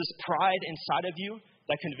there's this pride inside of you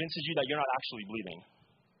that convinces you that you're not actually bleeding.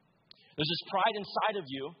 There's this pride inside of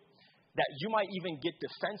you that you might even get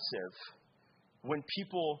defensive when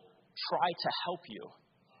people try to help you.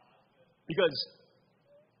 Because,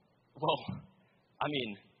 well, I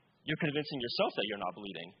mean, you're convincing yourself that you're not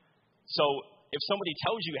bleeding. So if somebody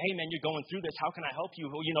tells you, hey man, you're going through this, how can I help you?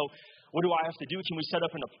 Well, what do I have to do? Can we set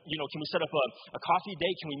up a coffee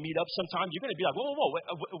date? Can we meet up sometime? You're going to be like,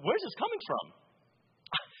 whoa, where's this coming from?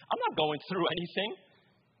 I'm not going through anything.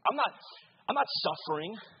 I'm not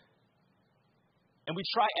suffering. And we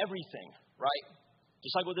try everything, right?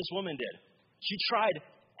 Just like what this woman did. She tried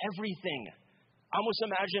everything. I almost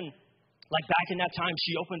imagine, like back in that time,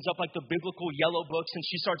 she opens up like the biblical yellow books and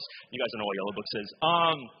she starts, you guys don't know what yellow books is.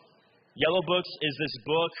 Yellow books is this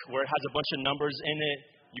book where it has a bunch of numbers in it.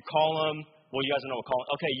 You call them. Well, you guys don't know what call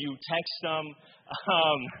them. Okay, you text them.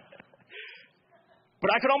 But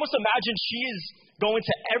I could almost imagine she is going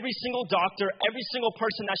to every single doctor, every single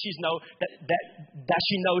person that that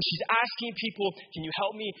she knows. She's asking people, can you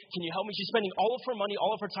help me? Can you help me? She's spending all of her money,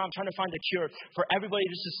 all of her time trying to find a cure for everybody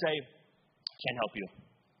just to say, can't help you.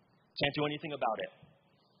 Can't do anything about it.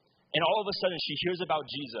 And all of a sudden she hears about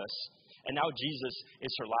Jesus, and now Jesus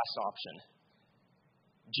is her last option.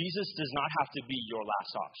 Jesus does not have to be your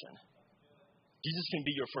last option. Jesus can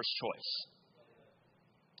be your first choice.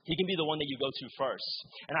 He can be the one that you go to first.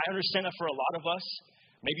 And I understand that for a lot of us,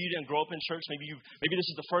 maybe you didn't grow up in church, maybe this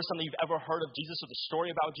is the first time that you've ever heard of Jesus or the story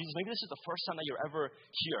about Jesus. Maybe this is the first time that you're ever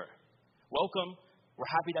here. Welcome. We're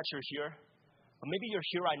happy that you're here. But maybe you're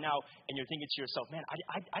here right now and you're thinking to yourself, man,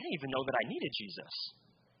 I didn't even know that I needed Jesus.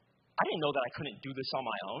 I didn't know that I couldn't do this on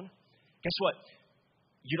my own. Guess what?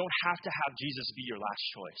 You don't have to have Jesus be your last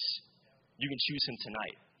choice. You can choose him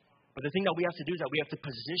tonight. But the thing that we have to do is that we have to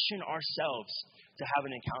position ourselves to have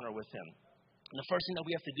an encounter with him. And the first thing that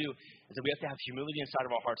we have to do is that we have to have humility inside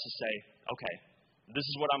of our hearts to say, okay, this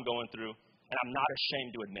is what I'm going through, and I'm not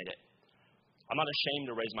ashamed to admit it. I'm not ashamed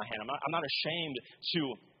to raise my hand. I'm not ashamed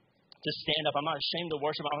to stand up. I'm not ashamed to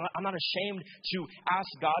worship. I'm not ashamed to ask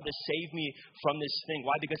God to save me from this thing.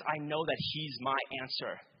 Why? Because I know that he's my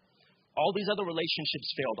answer. All these other relationships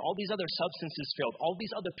failed. All these other substances failed. All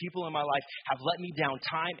these other people in my life have let me down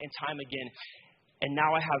time and time again. And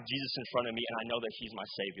now I have Jesus in front of me, and I know that he's my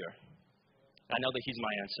Savior. And I know that he's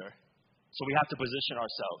my answer. So we have to position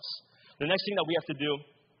ourselves. The next thing that we have to do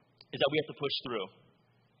is that we have to push through.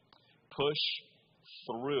 Push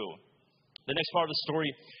through. The next part of the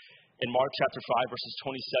story in Mark chapter 5, verses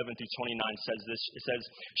 27 through 29 says this. It says,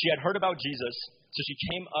 she had heard about Jesus, so she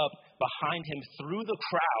came up behind him through the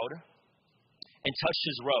crowd and touched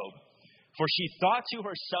his robe. For she thought to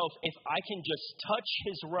herself, if I can just touch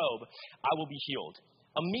his robe, I will be healed.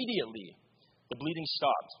 Immediately, the bleeding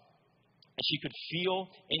stopped, and she could feel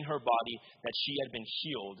in her body that she had been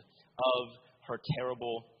healed of her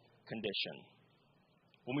terrible condition.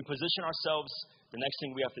 When we position ourselves, the next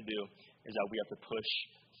thing we have to do is that we have to push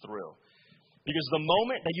through. Because the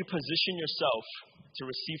moment that you position yourself to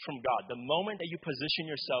receive from God, the moment that you position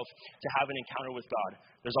yourself to have an encounter with God,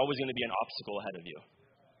 there's always going to be an obstacle ahead of you.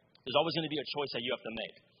 There's always going to be a choice that you have to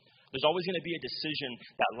make. There's always going to be a decision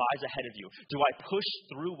that lies ahead of you. Do I push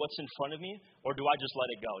through what's in front of me, or do I just let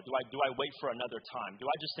it go? Do I wait for another time? Do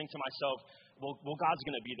I just think to myself, well God's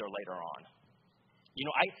going to be there later on? You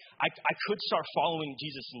know, I could start following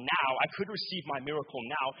Jesus now. I could receive my miracle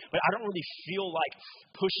now, but I don't really feel like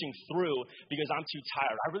pushing through because I'm too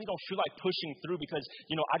tired. I really don't feel like pushing through because,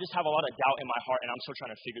 I just have a lot of doubt in my heart and I'm still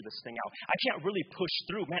trying to figure this thing out. I can't really push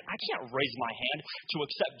through. Man, I can't raise my hand to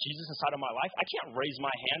accept Jesus inside of my life. I can't raise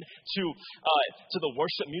my hand to the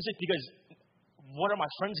worship music because what are my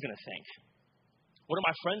friends going to think? What are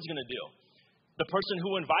my friends going to do? The person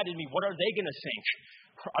who invited me, what are they going to think?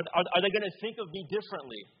 Are they going to think of me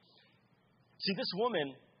differently? See, this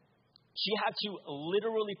woman, she had to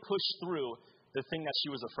literally push through the thing that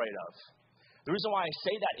she was afraid of. The reason why I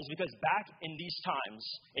say that is because back in these times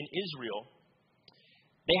in Israel,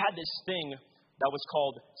 they had this thing that was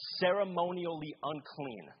called ceremonially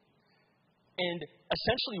unclean. And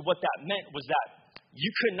essentially what that meant was that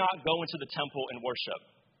you could not go into the temple and worship.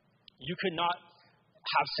 You could not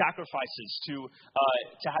have sacrifices, to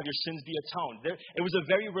have your sins be atoned. It was a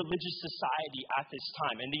very religious society at this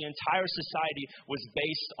time, and the entire society was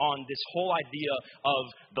based on this whole idea of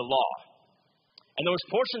the law. And there was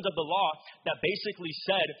portions of the law that basically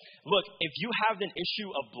said, look, if you have an issue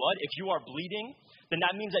of blood, if you are bleeding, then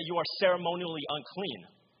that means that you are ceremonially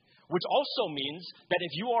unclean. Which also means that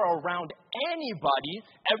if you are around anybody,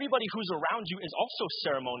 everybody who's around you is also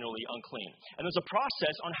ceremonially unclean. And there's a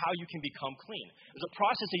process on how you can become clean. There's a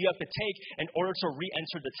process that you have to take in order to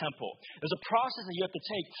re-enter the temple. There's a process that you have to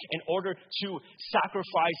take in order to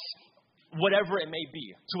sacrifice whatever it may be,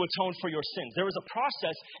 to atone for your sins. There is a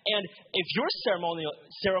process, and if you're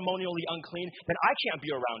ceremonially unclean, then I can't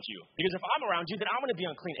be around you. Because if I'm around you, then I'm going to be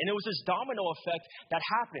unclean. And it was this domino effect that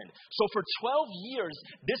happened. So for 12 years,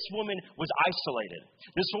 this woman was isolated.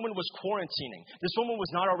 This woman was quarantining. This woman was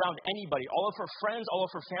not around anybody. All of her friends, all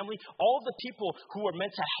of her family, all of the people who were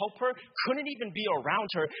meant to help her couldn't even be around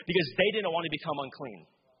her because they didn't want to become unclean.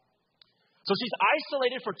 So she's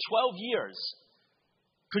isolated for 12 years.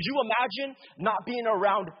 Could you imagine not being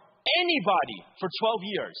around anybody for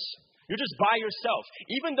 12 years? You're just by yourself.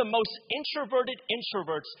 Even the most introverted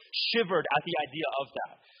introverts shivered at the idea of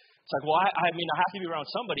that. It's like, well, I mean, I have to be around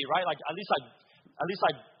somebody, right? Like at least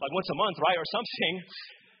once a month, right, or something.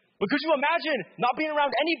 But could you imagine not being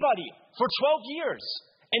around anybody for 12 years?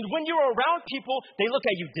 And when you're around people, they look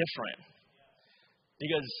at you different.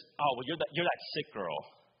 Because, oh, well, you're that sick girl.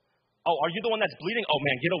 Oh, are you the one that's bleeding? Oh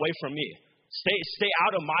man, get away from me. Stay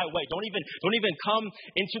out of my way. Don't even come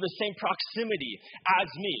into the same proximity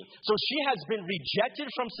as me. So she has been rejected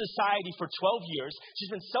from society for 12 years.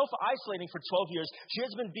 She's been self-isolating for 12 years. She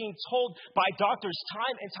has been being told by doctors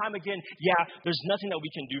time and time again, yeah, there's nothing that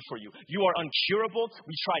we can do for you. You are uncurable.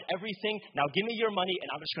 We tried everything. Now give me your money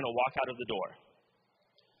and I'm just going to walk out of the door.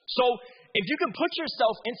 So if you can put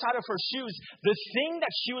yourself inside of her shoes, the thing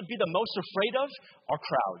that she would be the most afraid of are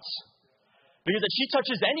crowds. Because if she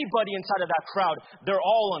touches anybody inside of that crowd, they're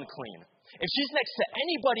all unclean. If she's next to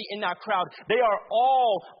anybody in that crowd, they are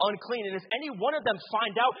all unclean. And if any one of them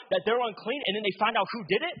find out that they're unclean and then they find out who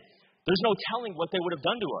did it, there's no telling what they would have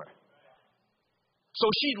done to her. So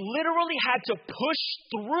she literally had to push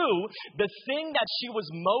through the thing that she was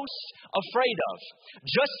most afraid of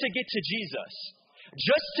just to get to Jesus,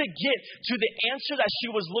 just to get to the answer that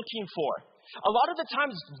she was looking for. A lot of the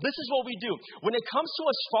times, this is what we do. When it comes to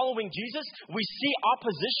us following Jesus, we see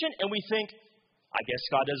opposition and we think, I guess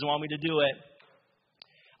God doesn't want me to do it.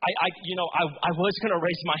 I was going to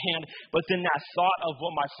raise my hand, but then that thought of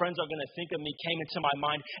what my friends are going to think of me came into my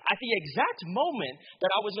mind at the exact moment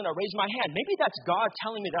that I was going to raise my hand. Maybe that's God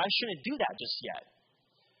telling me that I shouldn't do that just yet.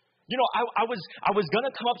 You know, I was going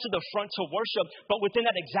to come up to the front to worship, but within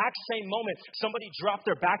that exact same moment, somebody dropped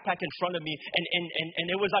their backpack in front of me, and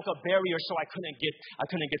it was like a barrier, so I couldn't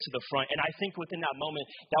get to the front. And I think within that moment,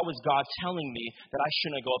 that was God telling me that I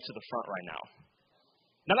shouldn't go up to the front right now.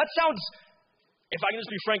 Now that sounds, if I can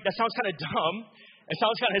just be frank, that sounds kind of dumb. It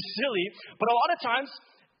sounds kind of silly, but a lot of times,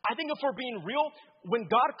 I think if we're being real, when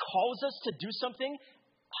God calls us to do something,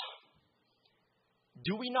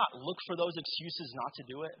 do we not look for those excuses not to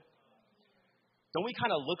do it? Don't we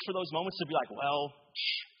kind of look for those moments to be like, well,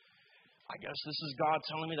 I guess this is God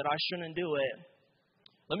telling me that I shouldn't do it.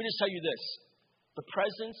 Let me just tell you this. The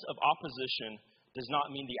presence of opposition does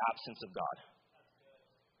not mean the absence of God.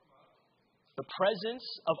 The presence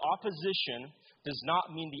of opposition does not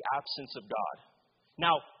mean the absence of God.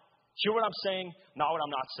 Now, hear what I'm saying, not what I'm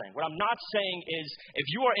not saying. What I'm not saying is if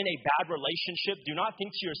you are in a bad relationship, do not think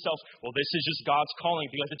to yourself, well, this is just God's calling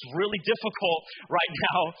because it's really difficult right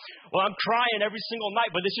now. Well, I'm crying every single night,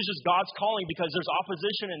 but this is just God's calling because there's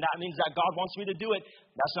opposition and that means that God wants me to do it.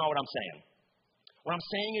 That's not what I'm saying. What I'm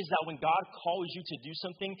saying is that when God calls you to do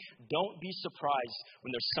something, don't be surprised when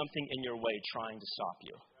there's something in your way trying to stop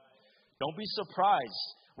you. Don't be surprised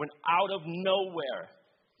when out of nowhere,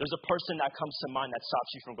 there's a person that comes to mind that stops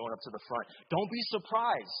you from going up to the front. Don't be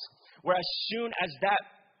surprised. Where as soon as that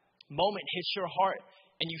moment hits your heart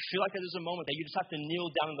and you feel like there's a moment that you just have to kneel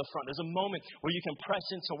down in the front. There's a moment where you can press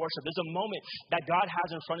into worship. There's a moment that God has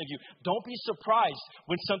in front of you. Don't be surprised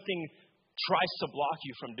when something tries to block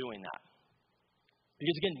you from doing that.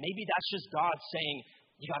 Because again, maybe that's just God saying,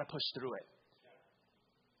 you got to push through it.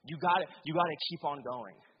 You got to keep on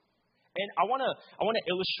going. And I want to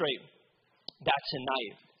illustrate that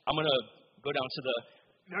tonight. I'm going to go down to the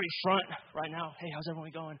very front right now. Hey, how's everyone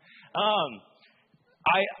going?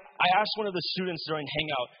 I asked one of the students during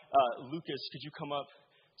Hangout, Lucas, could you come up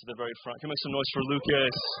to the very front? Can you make some noise for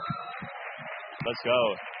Lucas? Let's go.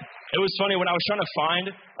 It was funny, when I was trying to find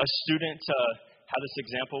a student to have this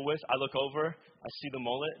example with, I look over, I see the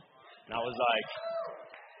mullet, and I was like,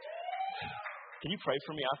 Can you pray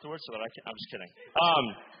for me afterwards so that I can? I'm just kidding.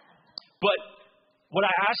 But what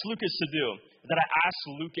I asked Lucas to do, that I asked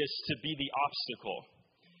Lucas to be the obstacle.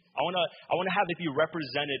 I want to have it be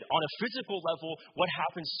represented on a physical level, what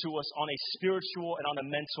happens to us on a spiritual and on a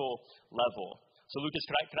mental level. So Lucas,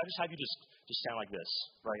 can I just have you just stand like this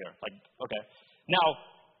right here? Like, okay. Now,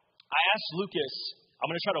 I asked Lucas,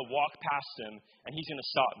 I'm going to try to walk past him, and he's going to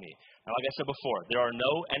stop me. Now, like I said before, there are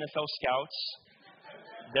no NFL scouts.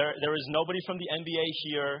 There is nobody from the NBA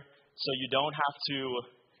here, so you don't have to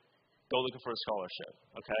go looking for a scholarship,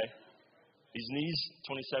 okay? These knees,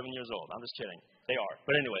 27 years old. I'm just kidding. They are.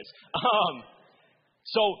 But anyways,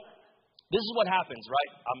 so this is what happens,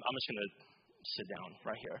 right? I'm just going to sit down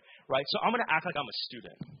right here, right? So I'm going to act like I'm a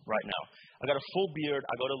student right now. I got a full beard.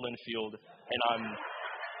 I go to Linfield, and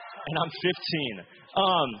I'm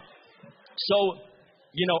 15. So,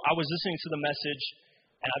 you know, I was listening to the message,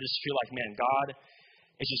 and I just feel like, man, God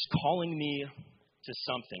is just calling me to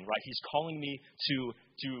something, right? He's calling me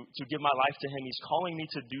to give my life to him. He's calling me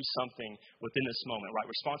to do something within this moment, right?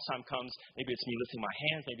 Response time comes. Maybe it's me lifting my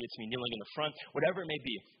hands. Maybe it's me kneeling in the front, whatever it may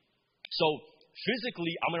be. So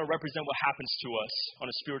physically, I'm going to represent what happens to us on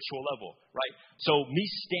a spiritual level, right? So me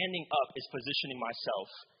standing up is positioning myself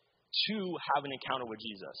to have an encounter with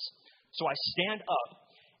Jesus. So I stand up,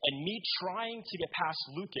 and me trying to get past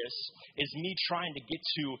Lucas is me trying to get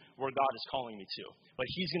to where God is calling me to. But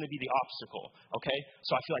he's going to be the obstacle, okay?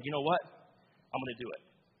 So I feel like, you know what? I'm going to do it.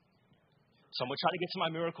 So I'm going to try to get to my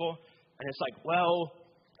miracle, and it's like, well,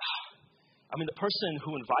 I mean, the person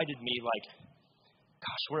who invited me, like,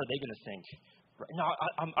 gosh, what are they going to think? No,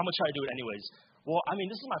 I'm going to try to do it anyways. Well, I mean,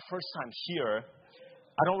 this is my first time here.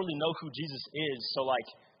 I don't really know who Jesus is, so, like,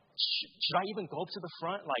 should I even go up to the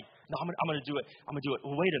front? Like, no, I'm going to do it. I'm going to do it.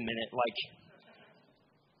 Well, wait a minute. Like,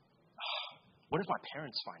 what if my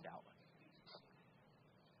parents find out?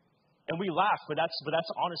 And we laugh, but that's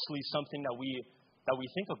honestly something that we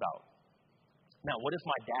think about. Now, what if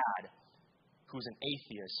my dad, who's an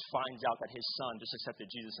atheist, finds out that his son just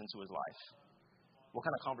accepted Jesus into his life? What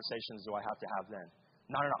kind of conversations do I have to have then?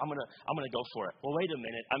 No, I'm gonna go for it. Well, wait a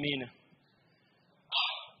minute. I mean,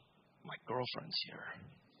 my girlfriend's here.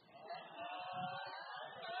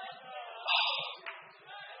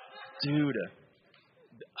 Dude,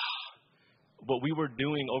 what we were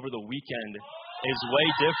doing over the weekend is way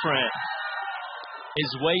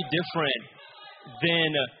different than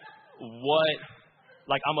what,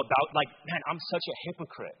 like, I'm about. Like, man, I'm such a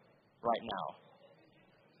hypocrite right now.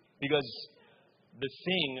 Because the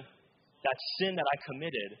thing, that sin that I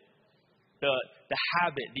committed, the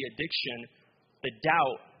habit, the addiction, the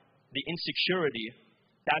doubt, the insecurity,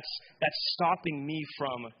 that's stopping me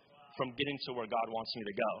from getting to where God wants me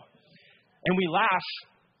to go. And we laugh,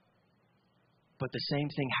 but the same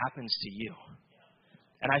thing happens to you.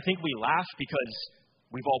 And I think we laugh because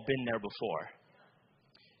we've all been there before.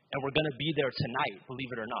 And we're going to be there tonight, believe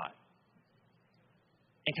it or not.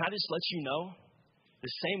 And can I just let you know, the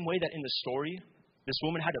same way that in the story, this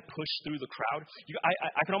woman had to push through the crowd.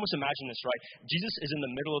 I can almost imagine this, right? Jesus is in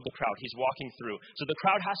the middle of the crowd. He's walking through. So the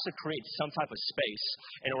crowd has to create some type of space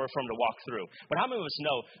in order for him to walk through. But how many of us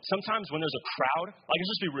know, sometimes when there's a crowd, like,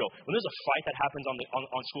 let's just be real, when there's a fight that happens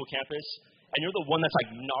on school campus, and you're the one that's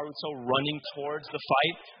like Naruto running towards the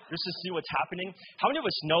fight just to see what's happening, how many of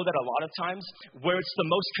us know that a lot of times where it's the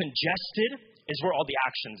most congested is where all the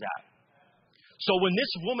action's at? So when this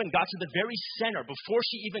woman got to the very center, before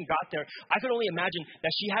she even got there, I could only imagine that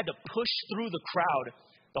she had to push through the crowd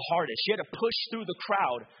the hardest. She had to push through the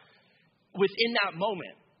crowd within that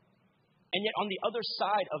moment. And yet on the other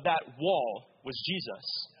side of that wall was Jesus.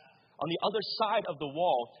 On the other side of the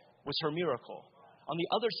wall was her miracle. On the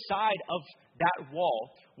other side of that wall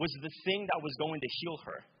was the thing that was going to heal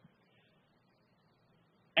her.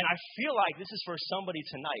 And I feel like this is for somebody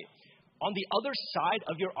tonight. On the other side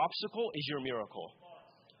of your obstacle is your miracle.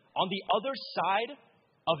 On the other side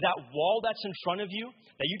of that wall that's in front of you,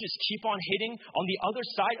 that you just keep on hitting, on the other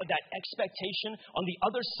side of that expectation, on the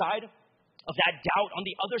other side of that doubt, on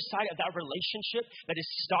the other side of that relationship that is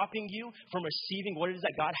stopping you from receiving what it is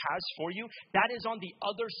that God has for you, that is on the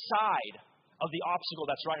other side of the obstacle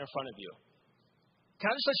that's right in front of you. Can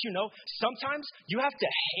I just let you know, sometimes you have to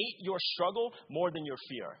hate your struggle more than your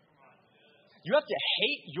fear. You have to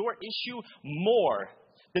hate your issue more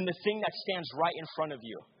than the thing that stands right in front of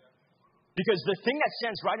you. Because the thing that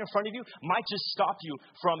stands right in front of you might just stop you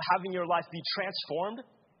from having your life be transformed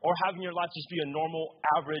or having your life just be a normal,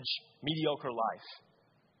 average, mediocre life.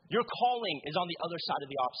 Your calling is on the other side of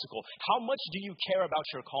the obstacle. How much do you care about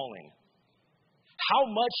your calling? How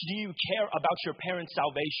much do you care about your parents'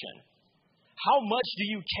 salvation? How much do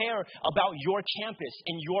you care about your campus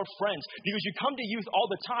and your friends? Because you come to youth all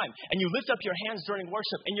the time and you lift up your hands during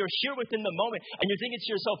worship and you're here within the moment and you're thinking to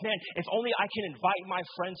yourself, man, if only I can invite my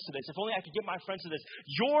friends to this. If only I could get my friends to this.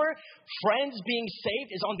 Your friends being saved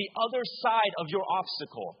is on the other side of your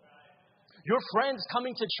obstacle. Your friends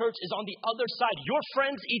coming to church is on the other side. Your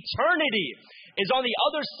friends' eternity is on the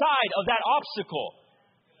other side of that obstacle.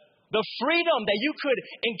 The freedom that you could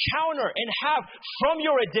encounter and have from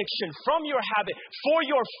your addiction, from your habit, for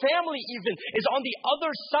your family even, is on the other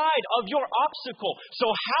side of your obstacle. So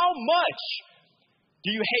how much do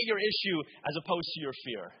you hate your issue as opposed to your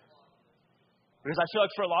fear? Because I feel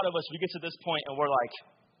like for a lot of us, we get to this point and we're like,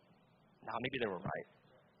 nah, maybe they were right.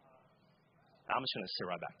 I'm just going to sit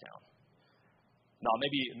right back down. No,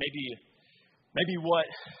 maybe what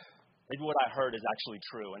I heard is actually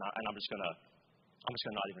true, and I'm just gonna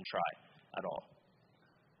not even try at all.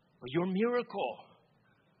 But your miracle,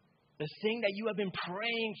 the thing that you have been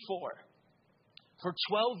praying for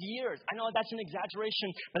 12 years. I know that's an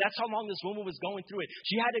exaggeration, but that's how long this woman was going through it.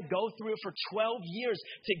 She had to go through it for 12 years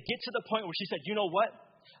to get to the point where she said, you know what?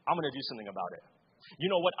 I'm going to do something about it.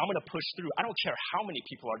 You know what? I'm going to push through. I don't care how many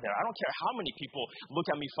people are there. I don't care how many people look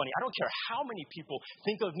at me funny. I don't care how many people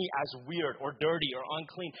think of me as weird or dirty or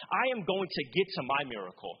unclean. I am going to get to my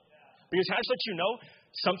miracle. Because can I just let you know,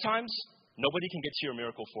 sometimes nobody can get to your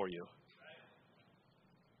miracle for you.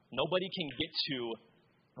 Nobody can get to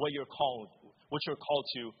what you're called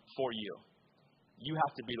to for you. You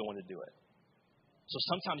have to be the one to do it. So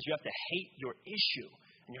sometimes you have to hate your issue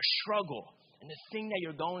and your struggle and the thing that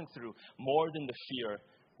you're going through more than the fear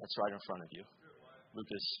that's right in front of you.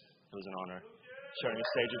 Lucas, it was an honor sharing the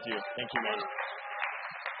stage with you. Thank you, man.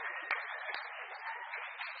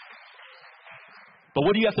 But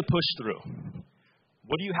what do you have to push through?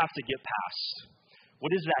 What do you have to get past?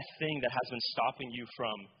 What is that thing that has been stopping you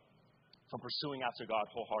from pursuing after God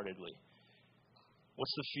wholeheartedly?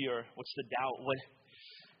 What's the fear? What's the doubt?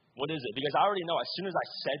 What is it? Because I already know as soon as I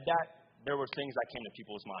said that, there were things that came to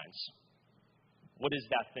people's minds. What is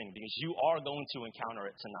that thing? Because you are going to encounter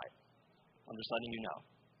it tonight. I'm just letting you know.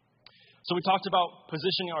 So we talked about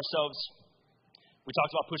positioning ourselves. We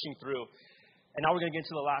talked about pushing through. And now we're going to get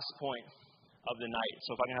to the last point of the night.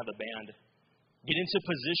 So if I can have the band get into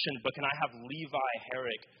position, but can I have Levi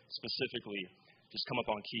Herrick specifically just come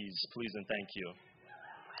up on keys, please and thank you.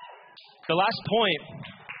 The last point,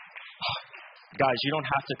 guys, you don't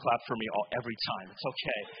have to clap for me every time. It's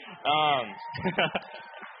okay.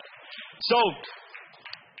 So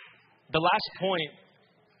the last point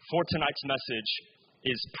for tonight's message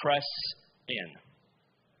is press in.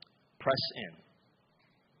 Press in.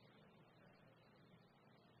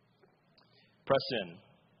 Press in.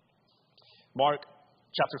 Mark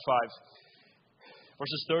chapter 5,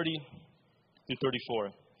 verses 30 through 34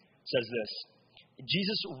 says this.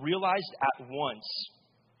 Jesus realized at once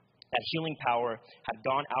that healing power had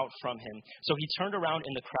gone out from him. So he turned around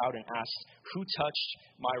in the crowd and asked, "Who touched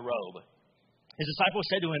my robe?" His disciples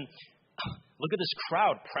said to him, "Look at this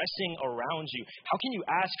crowd pressing around you. How can you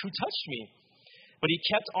ask, 'Who touched me?'" But he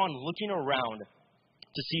kept on looking around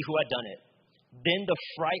to see who had done it. Then the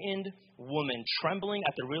frightened woman, trembling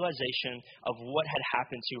at the realization of what had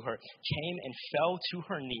happened to her, came and fell to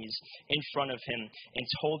her knees in front of him and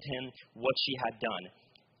told him what she had done.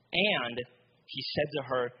 And he said to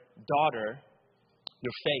her, "Daughter,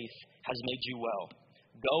 your faith has made you well.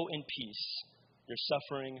 Go in peace. Your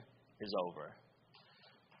suffering is over."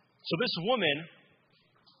 So this woman,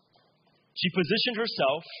 she positioned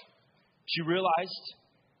herself. She realized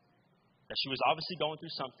that she was obviously going through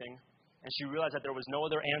something, and she realized that there was no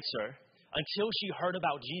other answer until she heard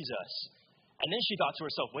about Jesus. And then she thought to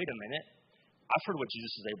herself, wait a minute, I've heard what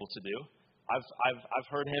Jesus is able to do. I've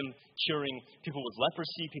heard him curing people with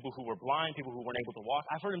leprosy, people who were blind, people who weren't able to walk.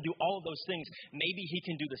 I've heard him do all of those things. Maybe he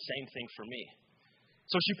can do the same thing for me.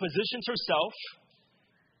 So she positions herself,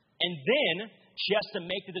 and then she has to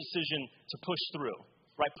make the decision to push through,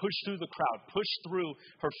 right? Push through the crowd, push through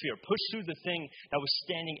her fear, push through the thing that was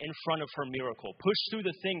standing in front of her miracle, push through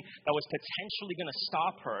the thing that was potentially going to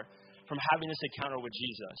stop her from having this encounter with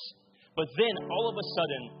Jesus. But then, all of a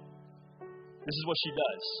sudden, this is what she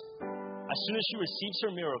does. As soon as she receives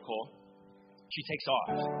her miracle, she takes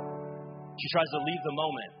off. She tries to leave the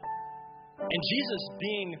moment. And Jesus,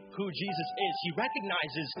 being who Jesus is, he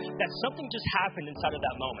recognizes that something just happened inside of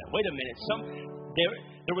that moment. Wait a minute.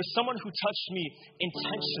 There was someone who touched me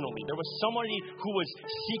intentionally. There was somebody who was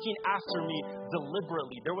seeking after me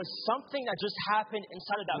deliberately. There was something that just happened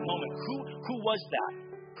inside of that moment. Who was that?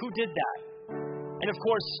 Who did that? And of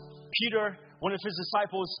course, Peter, one of his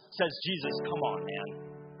disciples, says, "Jesus, come on, man.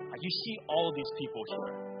 You see all of these people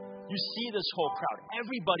here. you see this whole crowd.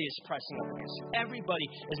 Everybody is pressing up against you. Everybody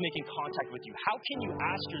is making contact with you. How can you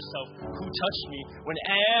ask yourself, who touched me, when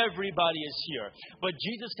everybody is here? But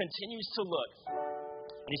Jesus continues to look,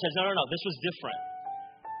 and he says, no, this was different.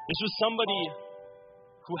 This was somebody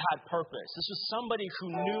who had purpose. This was somebody who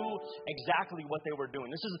knew exactly what they were doing.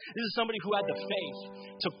 This is somebody who had the faith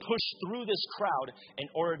to push through this crowd in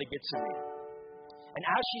order to get to me. And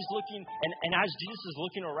as she's looking, and as Jesus is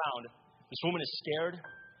looking around, this woman is scared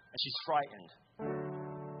and she's frightened.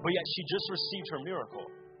 But yet she just received her miracle.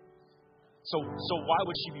 So why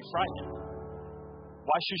would she be frightened?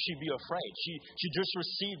 Why should she be afraid? She just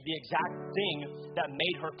received the exact thing that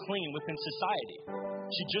made her clean within society.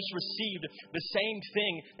 She just received the same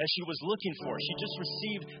thing that she was looking for. She just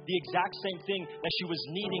received the exact same thing that she was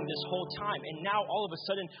needing this whole time. And now all of a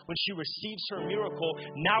sudden, when she receives her miracle,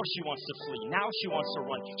 now she wants to flee. Now she wants to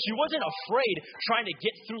run. She wasn't afraid trying to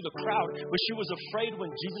get through the crowd, but she was afraid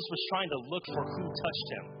when Jesus was trying to look for who touched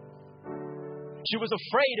him. She was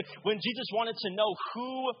afraid when Jesus wanted to know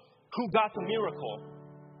who got the miracle.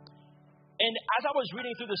 And as I was reading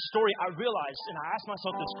through this story, I realized, and I asked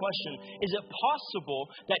myself this question, is it possible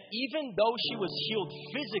that even though she was healed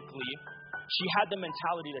physically, she had the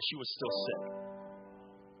mentality that she was still sick?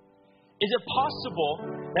 Is it possible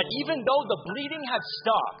that even though the bleeding had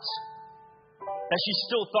stopped, that she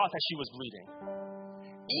still thought that she was bleeding?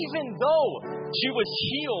 Even though she was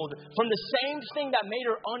healed from the same thing that made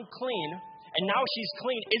her unclean, and now she's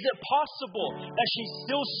clean, is it possible that she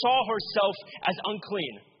still saw herself as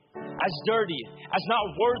unclean, as dirty, as not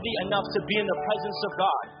worthy enough to be in the presence of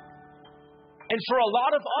God? And for a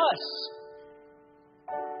lot of us,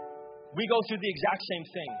 we go through the exact same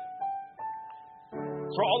thing.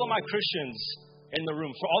 For all of my Christians in the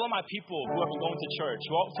room, for all of my people who have been going to church,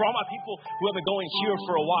 for all my people who have been going here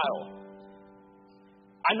for a while,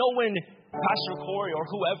 I know when Pastor Corey or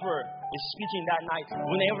whoever is speaking that night,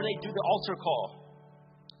 whenever they do the altar call,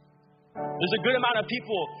 there's a good amount of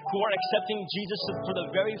people who are accepting Jesus for the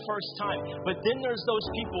very first time. But then there's those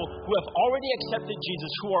people who have already accepted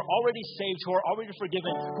Jesus, who are already saved, who are already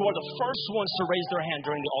forgiven, who are the first ones to raise their hand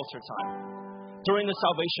during the altar time, during the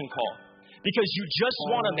salvation call. Because you just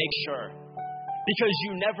want to make sure. Because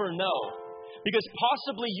you never know. Because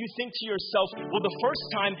possibly you think to yourself, well, the first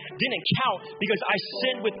time didn't count because I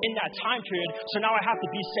sinned within that time period, so now I have to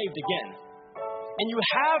be saved again. And you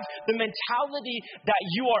have the mentality that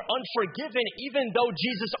you are unforgiven even though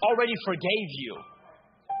Jesus already forgave you.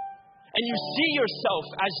 And you see yourself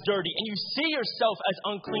as dirty, and you see yourself as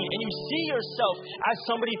unclean, and you see yourself as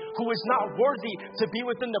somebody who is not worthy to be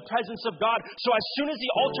within the presence of God. So as soon as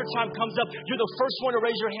the altar time comes up, you're the first one to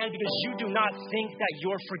raise your hand because you do not think that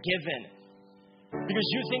you're forgiven. Because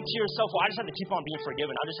you think to yourself, well, I just have to keep on being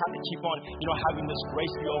forgiven. I just have to keep on, having this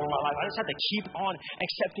grace be over my life. I just have to keep on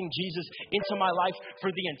accepting Jesus into my life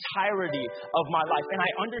for the entirety of my life. And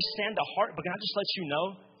I understand the heart, but can I just let you know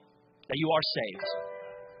that you are saved,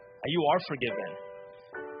 that you are forgiven,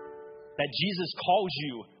 that Jesus calls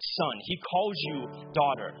you son, he calls you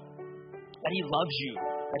daughter, that he loves you,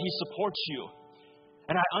 that he supports you.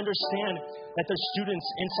 And I understand that there's students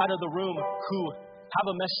inside of the room who have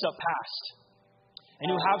a messed up past, and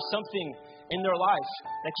who have something in their life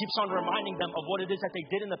that keeps on reminding them of what it is that they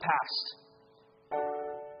did in the past.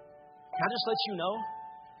 Can I just let you know?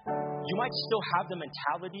 You might still have the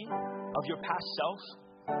mentality of your past self,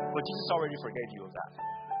 but Jesus already forgave you of that.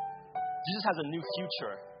 Jesus has a new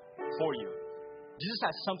future for you. Jesus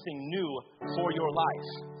has something new for your life.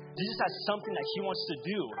 Jesus has something that he wants to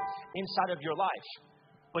do inside of your life.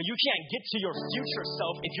 But you can't get to your future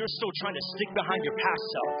self if you're still trying to stick behind your past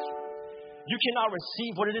self. You cannot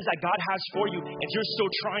receive what it is that God has for you if you're still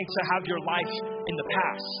trying to have your life in the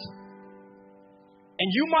past. And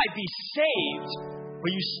you might be saved, but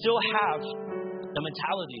you still have the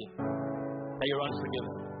mentality that you're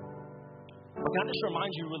unforgiven. But can I just remind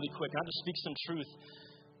you really quick, can I just speak some truth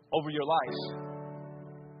over your life?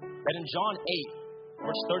 That in John 8,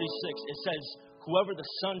 verse 36, it says, whoever the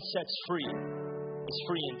Son sets free is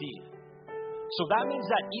free indeed. So that means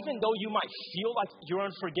that even though you might feel like you're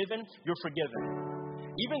unforgiven, you're forgiven.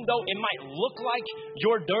 Even though it might look like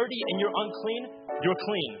you're dirty and you're unclean, you're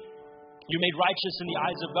clean. You're made righteous in the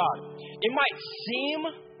eyes of God. It might seem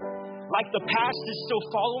like the past is still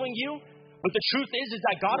following you, but the truth is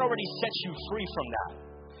that God already sets you free from that.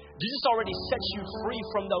 Jesus already sets you free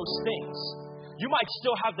from those things. You might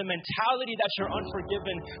still have the mentality that you're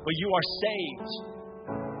unforgiven, but you are saved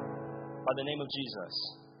by the name of Jesus.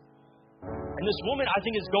 And this woman, I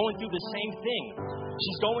think, is going through the same thing.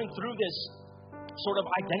 She's going through this sort of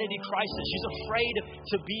identity crisis. She's afraid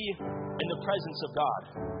to be in the presence of God.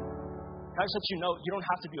 can I just let you know, you don't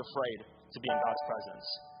have to be afraid to be in God's presence.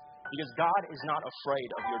 Because God is not afraid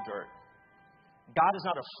of your dirt. God is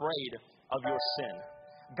not afraid of your sin.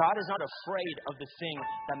 God is not afraid of the thing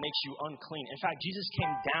that makes you unclean. In fact, Jesus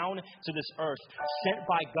came down to this earth, sent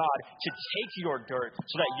by God to take your dirt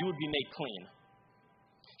so that you would be made clean.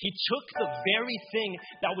 He took the very thing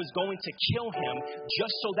that was going to kill him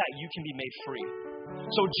just so that you can be made free.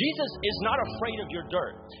 So Jesus is not afraid of your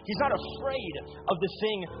dirt. He's not afraid of the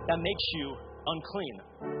thing that makes you unclean.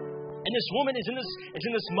 And this woman is in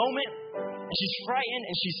this moment, and she's frightened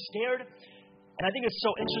and she's scared. And I think it's so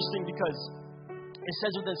interesting because it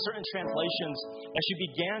says within certain translations that she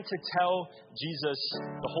began to tell Jesus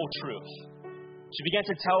the whole truth. She began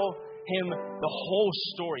to tell him the whole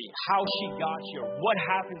story, how she got here, what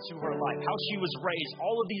happened to her life, how she was raised,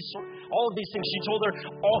 all of these things. She told her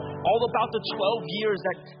all about the 12 years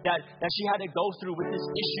that she had to go through with this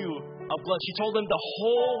issue of blood. She told him the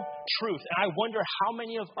whole truth. And I wonder how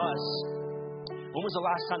many of us, when was the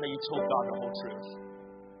last time that you told God the whole truth?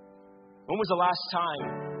 When was the last time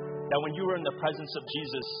that when you were in the presence of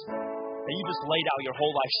Jesus, that you just laid out your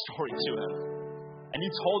whole life story to him? And you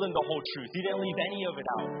told him the whole truth. You didn't leave any of it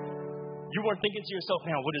out. You weren't thinking to yourself,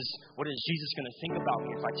 man, what is Jesus going to think about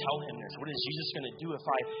me if I tell him this? What is Jesus going to do if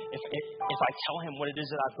I tell him what it is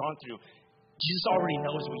that I've gone through? Jesus already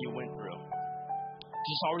knows what you went through.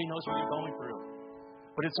 Jesus already knows what you're going through.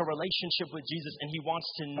 But it's a relationship with Jesus, and he wants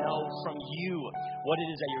to know from you what it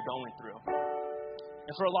is that you're going through.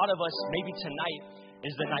 And for a lot of us, maybe tonight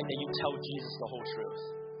is the night that you tell Jesus the whole truth.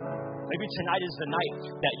 Maybe tonight is the night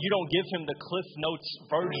that you don't give him the Cliff Notes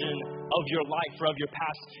version of your life or of your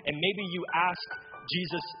past. And maybe you ask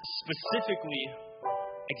Jesus specifically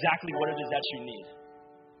exactly what it is that you need.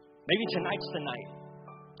 Maybe tonight's the night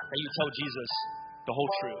that you tell Jesus the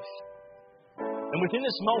whole truth. And within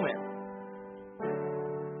this moment,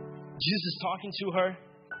 Jesus is talking to her.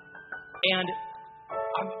 And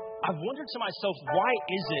I've wondered to myself, why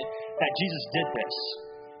is it that Jesus did this?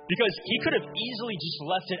 Because he could have easily just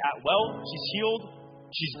left it at, well, she's healed,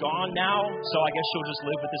 she's gone now, so I guess she'll just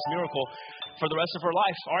live with this miracle for the rest of her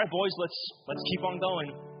life. All right, boys, let's keep on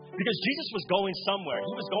going. Because Jesus was going somewhere.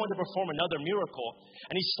 He was going to perform another miracle.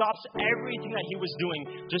 And he stops everything that he was doing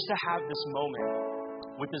just to have this moment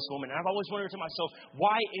with this woman. And I've always wondered to myself,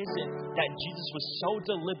 why is it that Jesus was so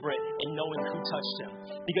deliberate in knowing who touched him?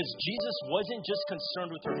 Because Jesus wasn't just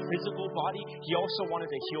concerned with her physical body, he also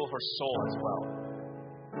wanted to heal her soul as well.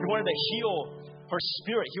 He wanted to heal her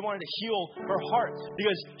spirit. He wanted to heal her heart.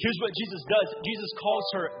 Because here's what Jesus does. Jesus calls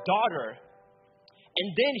her daughter. And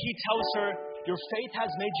then he tells her, your faith has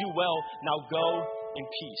made you well. Now go in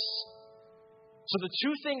peace. So the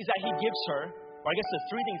two things that he gives her, or I guess the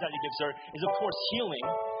three things that he gives her, is of course healing.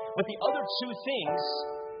 But the other two things,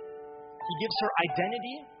 he gives her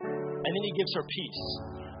identity and then he gives her peace.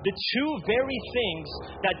 The two very things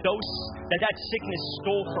that that sickness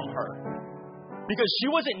stole from her. Because she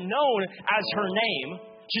wasn't known as her name.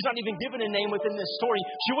 She's not even given a name within this story.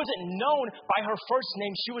 She wasn't known by her first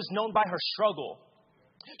name. She was known by her struggle.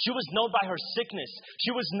 She was known by her sickness.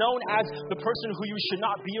 She was known as the person who you should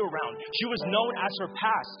not be around. She was known as her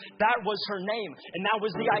past. That was her name. And that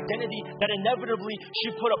was the identity that inevitably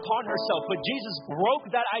she put upon herself. But Jesus broke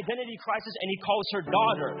that identity crisis and he calls her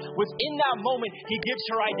daughter. Within that moment, he gives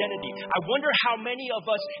her identity. I wonder how many of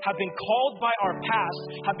us have been called by our past,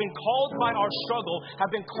 have been called by our struggle,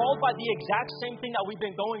 have been called by the exact same thing that we've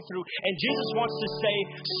been going through. And Jesus wants to say,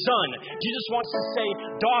 son. Jesus wants to say,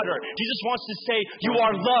 daughter. Jesus wants to say, you are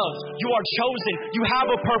loved. You are chosen. You have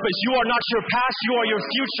a purpose. You are not your past. You are your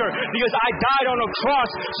future. Because I died on a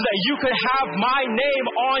cross so that you could have my name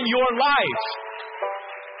on your life.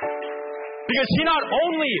 Because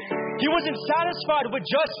he wasn't satisfied with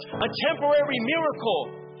just a temporary miracle.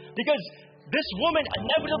 Because this woman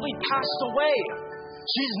inevitably passed away.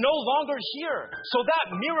 She's no longer here. So that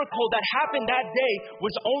miracle that happened that day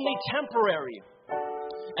was only temporary.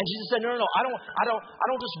 And Jesus said, no, I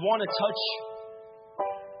don't just want to touch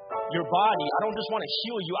your body. I don't just want to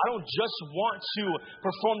heal you. I don't just want to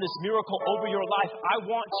perform this miracle over your life. I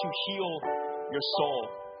want to heal your soul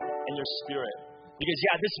and your spirit. Because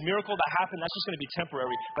this miracle that happened, that's just going to be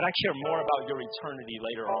temporary, but I care more about your eternity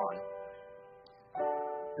later on.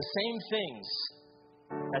 The same things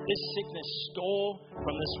that this sickness stole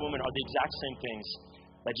from this woman are the exact same things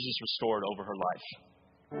that Jesus restored over her life.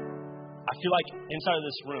 I feel like inside of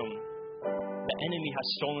this room, the enemy has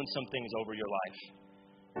stolen some things over your life.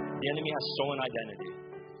 The enemy has stolen identity.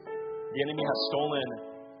 The enemy has stolen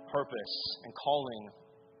purpose and calling,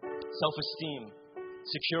 self-esteem,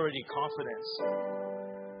 security, confidence,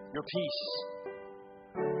 your peace,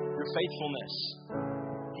 your faithfulness.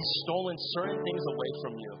 He's stolen certain things away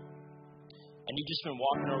from you. And you've just been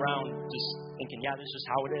walking around just thinking, yeah, this is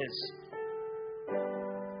how it is.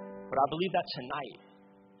 But I believe that tonight,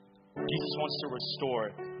 Jesus wants to restore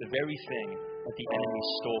the very thing that the enemy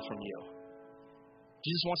stole from you.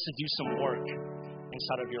 Jesus wants to do some work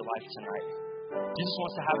inside of your life tonight. Jesus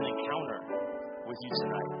wants to have an encounter with you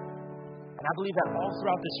tonight. And I believe that all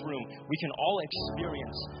throughout this room, we can all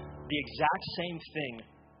experience the exact same thing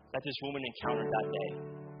that this woman encountered that day.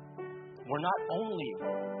 Where not only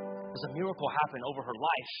does a miracle happen over her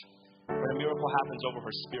life, but a miracle happens over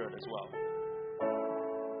her spirit as well.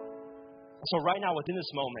 So right now, within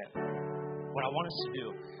this moment, what I want us to do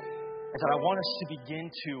is that I want us to begin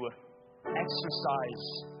to exercise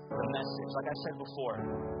the message. Like I said before,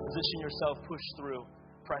 position yourself, push through,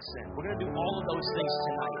 press in. We're going to do all of those things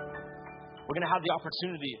tonight. We're going to have the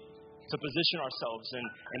opportunity to position ourselves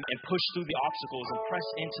and push through the obstacles and press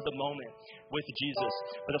into the moment with Jesus.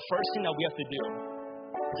 But the first thing that we have to do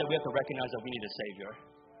is that we have to recognize that we need a Savior.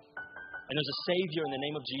 And there's a Savior in the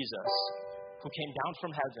name of Jesus who came down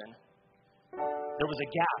from heaven. There was a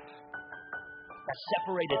gap that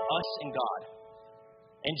separated us and God.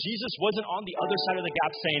 And Jesus wasn't on the other side of the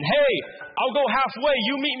gap saying, hey, I'll go halfway,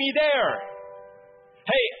 you meet me there.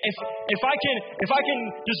 Hey, if I can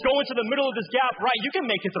just go into the middle of this gap, right, you can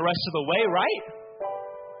make it the rest of the way, right?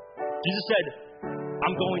 Jesus said,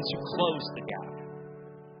 I'm going to close the gap.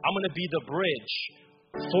 I'm going to be the bridge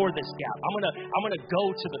for this gap. I'm going to go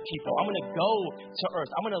to the people. I'm going to go to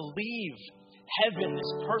earth. I'm going to leave heaven,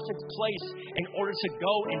 this perfect place, in order to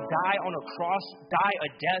go and die on a cross, die a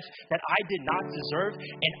death that I did not deserve,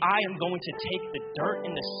 and I am going to take the dirt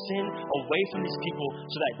and the sin away from these people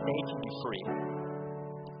so that they can be free.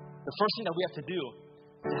 The first thing that we have to do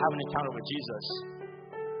to have an encounter with Jesus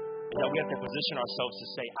is that we have to position ourselves to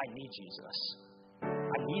say, I need Jesus.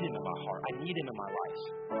 I need him in my heart. I need him in my life.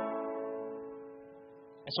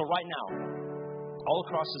 And so right now, all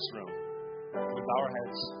across this room, can we bow our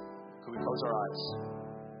heads? Could we close our eyes?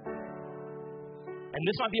 And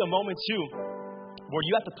this might be a moment too where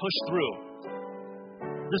you have to push through.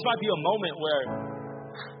 This might be a moment where,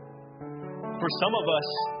 for some of us,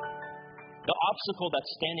 the obstacle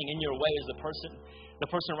that's standing in your way is the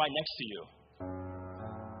person right next to you.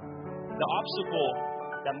 The obstacle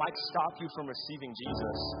that might stop you from receiving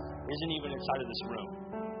Jesus isn't even inside of this room.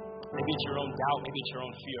 Maybe it's your own doubt, maybe it's your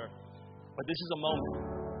own fear. But this is a moment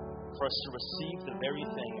for us to receive the very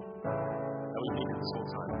thing that we've needed this whole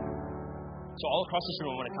time. So all across this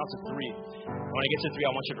room, I'm going to count to 3. When I get to 3,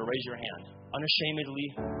 I want you to raise your hand. Unashamedly,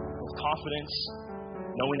 with confidence,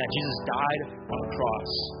 knowing that Jesus died on the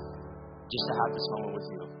cross just to have this moment with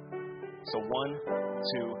you. So 1,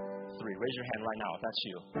 2, 3. Raise your hand right now if that's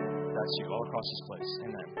you. If that's you, all across this place.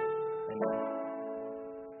 Amen. Amen.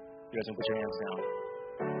 You guys can put your hands down.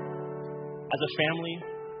 As a family,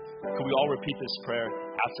 could we all repeat this prayer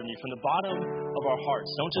after me from the bottom of our hearts?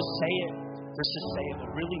 Don't just say it, just to say it, but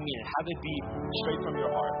really mean it. Have it be straight from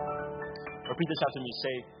your heart. Repeat this after me.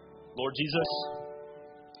 Say, Lord Jesus,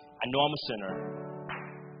 I know I'm a sinner,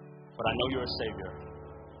 but I know you're a Savior.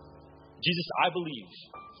 Jesus, I believe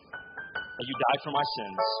that you died for my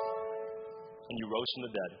sins and you rose from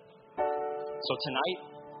the dead. So tonight,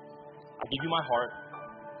 I give you my heart,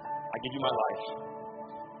 I give you my life,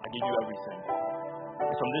 I give you everything.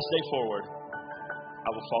 And from this day forward, I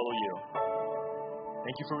will follow you.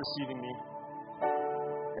 Thank you for receiving me.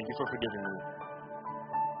 Thank you for forgiving me.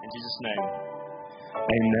 In Jesus' name,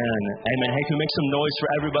 amen. Amen. Hey, can we make some noise for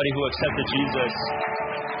everybody who accepted Jesus?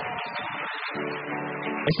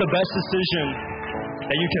 It's the best decision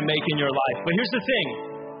that you can make in your life. But here's the thing.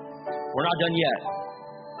 We're not done yet.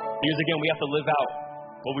 Because again, we have to live out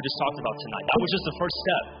what we just talked about tonight. That was just the first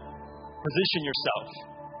step. Position yourself.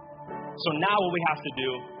 So now what we have to do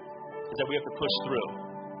is that we have to push through.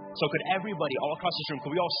 So could everybody all across this room,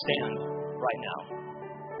 could we all stand right now?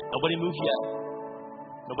 Nobody move yet.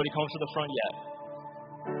 Nobody comes to the front yet.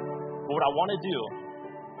 But what I want to do,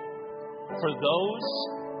 for those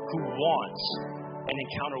who want an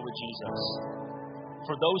encounter with Jesus,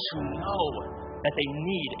 for those who know that they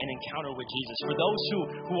need an encounter with Jesus, for those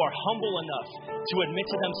who are humble enough to admit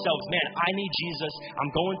to themselves, man, I need Jesus, I'm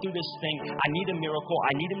going through this thing, I need a miracle,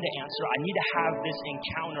 I need him to answer, I need to have this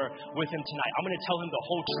encounter with him tonight. I'm going to tell him the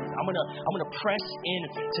whole truth. I'm going to press in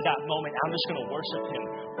to that moment. I'm just going to worship him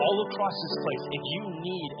all across this place. If you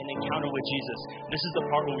need an encounter with Jesus, this is the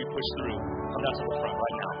part where we push through. Come down to the front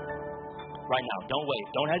right now. Right now. Don't wait.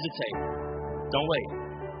 Don't hesitate. Don't wait.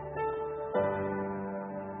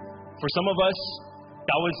 For some of us,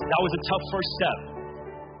 that was a tough first step.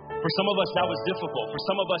 For some of us, that was difficult. For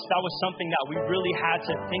some of us, that was something that we really had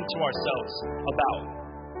to think to ourselves about.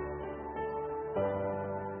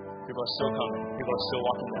 People are still coming. People are still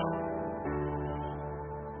walking down.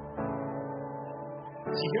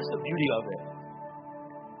 See, here's the beauty of it.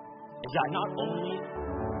 Is that not only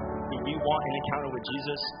do we want an encounter with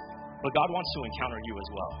Jesus, but God wants to encounter you as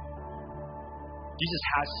well. Jesus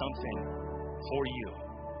has something for you.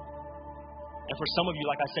 And for some of you,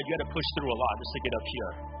 like I said, you had to push through a lot just to get up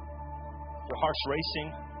here. Your heart's racing.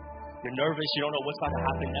 You're nervous. You don't know what's about to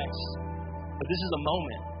happen next. But this is a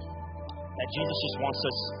moment that Jesus just wants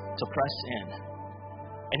us to press in.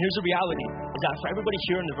 And here's the reality, is that for everybody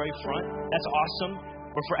here in the very front, that's awesome.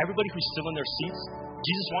 But for everybody who's still in their seats,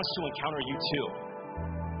 Jesus wants to encounter you too.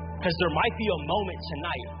 Because there might be a moment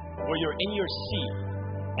tonight where you're in your seat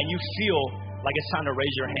and you feel like it's time to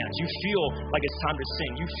raise your hands. You feel like it's time to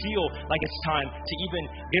sing. You feel like it's time to even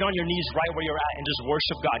get on your knees right where you're at and just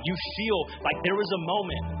worship God. You feel like there was a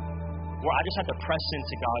moment where I just had to press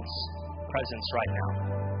into God's presence right now.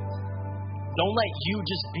 Don't let you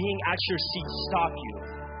just being at your seat stop you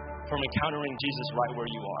from encountering Jesus right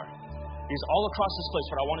where you are. Because all across this place,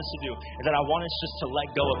 what I want us to do is that I want us just to let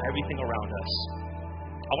go of everything around us.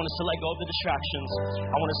 I want us to let go of the distractions.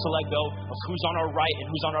 I want us to let go of who's on our right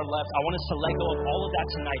and who's on our left. I want us to let go of all of that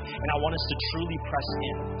tonight, and I want us to truly press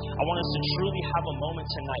in. I want us to truly have a moment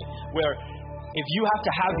tonight where if you have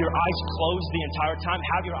to have your eyes closed the entire time,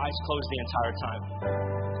 have your eyes closed the entire time.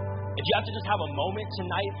 If you have to just have a moment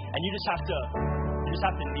tonight and you just have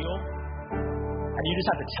to kneel and you just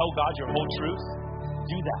have to tell God your whole truth,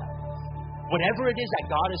 do that. Whatever it is that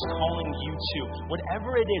God is calling you to,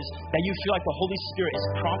 whatever it is that you feel like the Holy Spirit is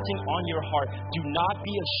prompting on your heart, do not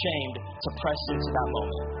be ashamed to press into that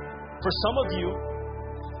moment. For some of you,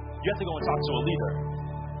 you have to go and talk to a leader.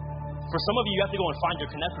 For some of you, you have to go and find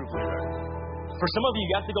your Connect Group leader. For some of you,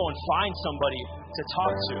 you have to go and find somebody to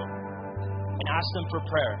talk to and ask them for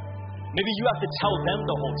prayer. Maybe you have to tell them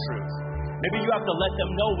the whole truth. Maybe you have to let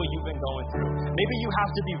them know what you've been going through. Maybe you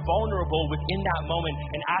have to be vulnerable within that moment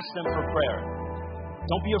and ask them for prayer.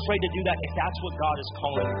 Don't be afraid to do that if that's what God is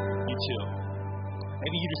calling you to.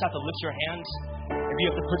 Maybe you just have to lift your hands. Maybe you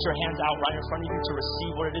have to put your hands out right in front of you to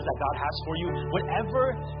receive what it is that God has for you. Whatever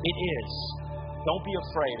it is, don't be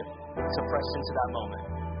afraid to press into that moment.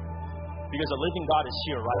 Because the living God is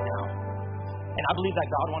here right now. And I believe that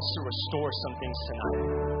God wants to restore some things tonight.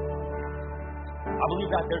 I believe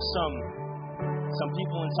that there's some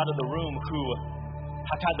people inside of the room who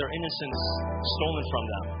have had their innocence stolen from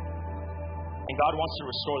them. And God wants to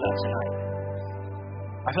restore that tonight.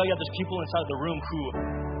 I feel like there's people inside of the room who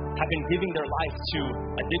have been giving their life to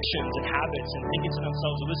addictions and habits and thinking to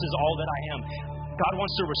themselves, well, this is all that I am. God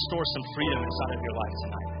wants to restore some freedom inside of your life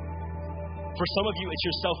tonight. For some of you, it's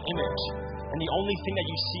your self-image. And the only thing that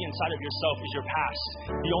you see inside of yourself is your past.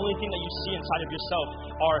 The only thing that you see inside of yourself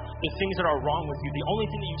are the things that are wrong with you. The only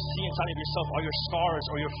thing that you see inside of yourself are your scars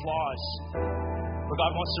or your flaws. But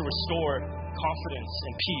God wants to restore confidence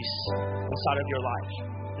and peace inside of your life.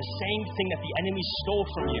 The same thing that the enemy stole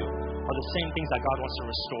from you are the same things that God wants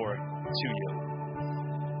to restore to you.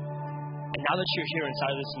 And now that you're here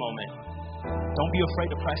inside of this moment, don't be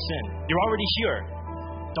afraid to press in. You're already here.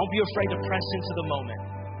 Don't be afraid to press into the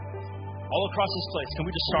moment. All across this place, can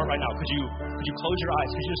we just start right now? Could you close your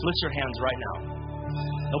eyes? Could you just lift your hands right now?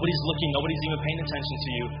 Nobody's looking. Nobody's even paying attention to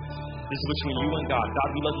you. This is between you and God. God,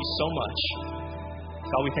 we love you so much.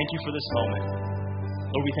 God, we thank you for this moment.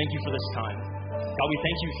 Lord, we thank you for this time. God, we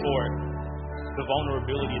thank you for the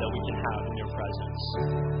vulnerability that we can have in your presence.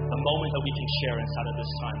 The moment that we can share inside of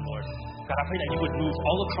this time, Lord. God, I pray that you would move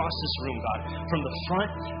all across this room, God, from the front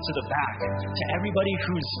to the back, to everybody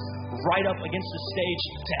who's right up against the stage,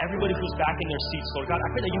 to everybody who's back in their seats, Lord. God, I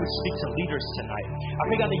pray that you would speak to leaders tonight. I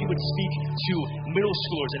pray, God, that you would speak to middle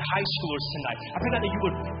schoolers and high schoolers tonight. I pray, God, that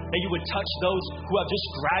you would touch those who have just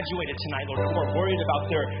graduated tonight, Lord, who are worried about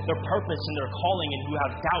their purpose and their calling and who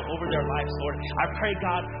have doubt over their lives, Lord. I pray,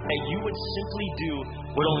 God, that you would simply do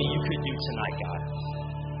what only you could do tonight, God.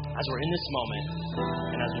 As we're in this moment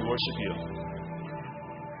and as we worship you.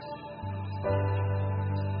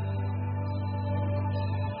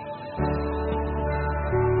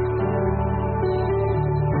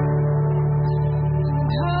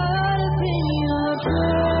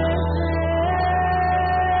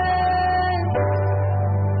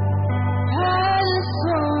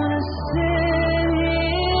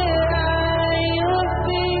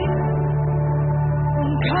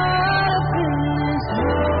 Caught up in this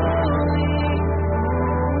holy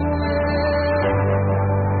moment.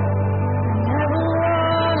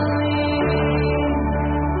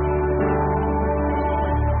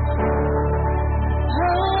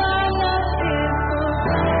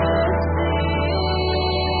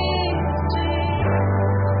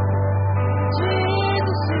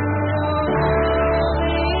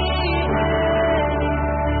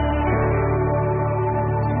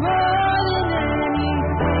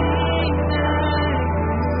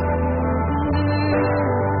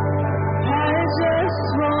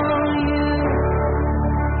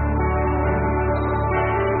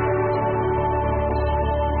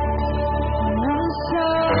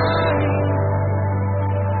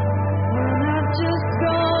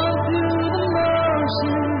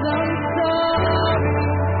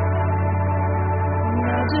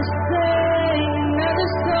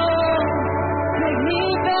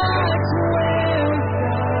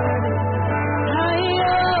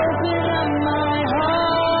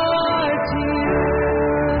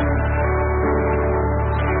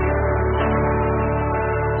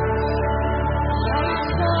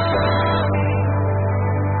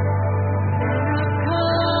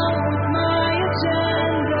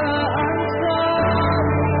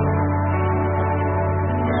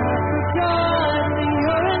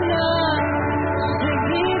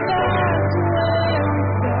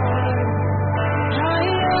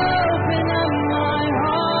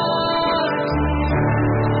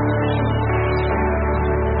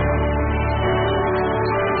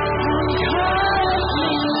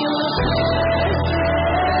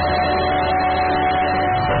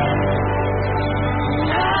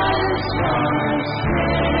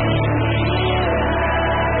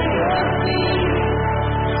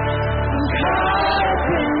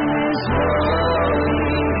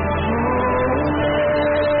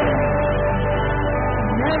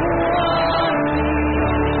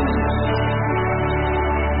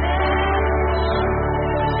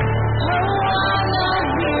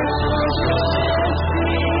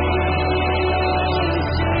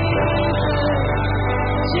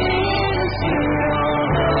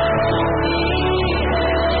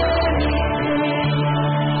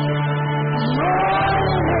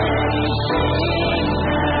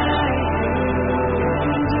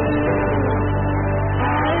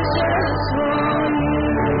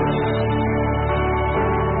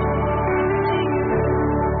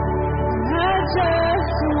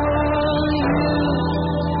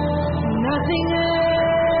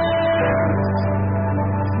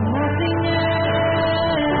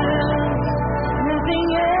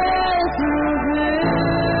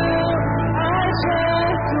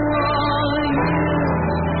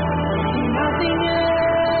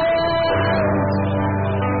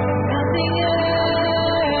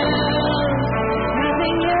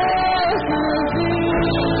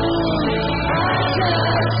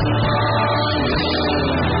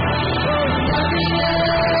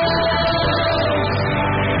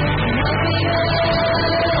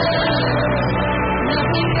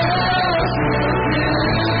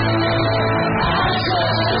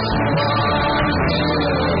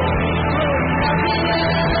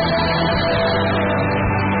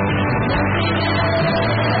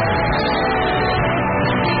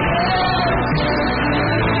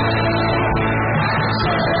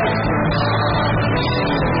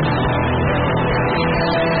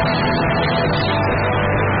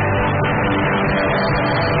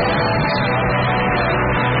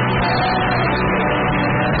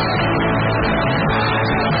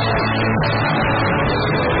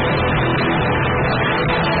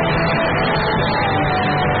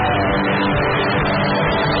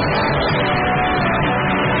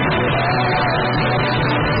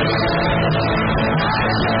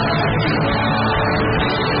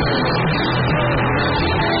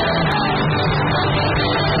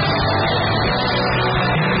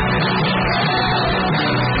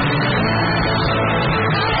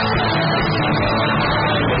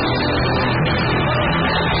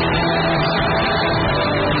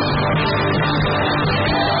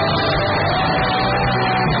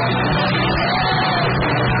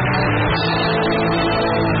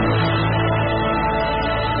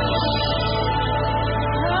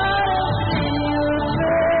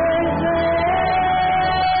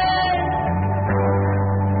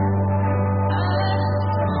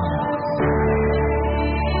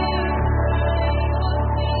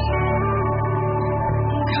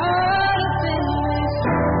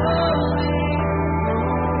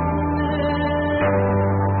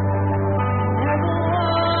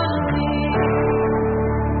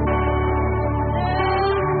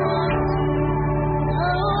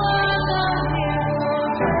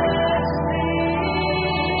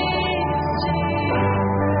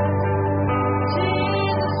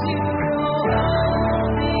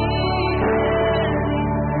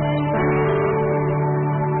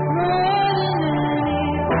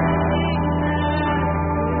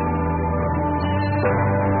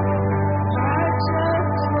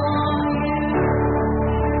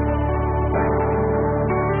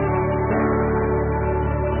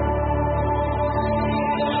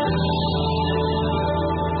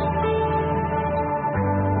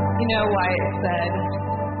 know Wyatt said,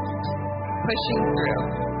 pushing through.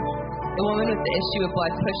 The woman with the issue of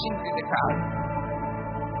blood pushing through the crowd.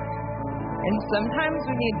 And sometimes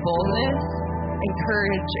we need boldness and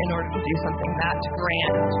courage in order to do something that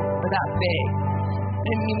grand or that big.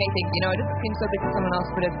 And you may think, it doesn't seem so big to someone else,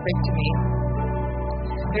 but it's big to me.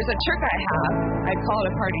 There's a trick I have. I call it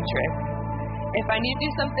a party trick. If I need to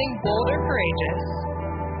do something bold or courageous,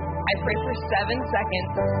 I pray for 7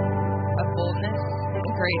 seconds of boldness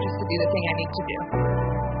and courageous to do the thing I need to do.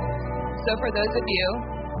 So for those of you,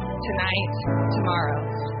 tonight, tomorrow,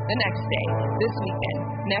 the next day, this weekend,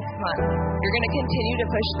 next month, you're going to continue to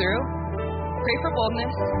push through. Pray for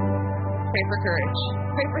boldness. Pray for courage.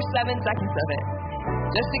 Pray for 7 seconds of it,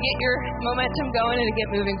 just to get your momentum going and to get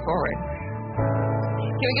moving forward.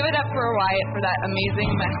 Can we give it up for Wyatt for that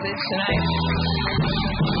amazing message tonight?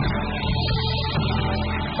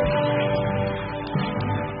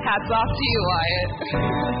 Hats off to you, Wyatt.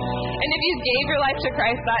 And if you gave your life to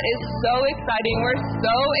Christ, that is so exciting. We're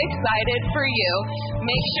so excited for you.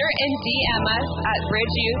 Make sure and DM us at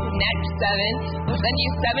Bridge Youth Next 7. We'll send you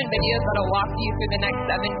 7 videos that'll walk you through the next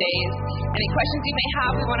 7 days. Any questions you may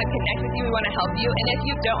have, we want to connect with you. We want to help you. And if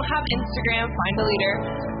you don't have Instagram, find a leader.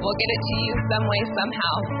 We'll get it to you some way,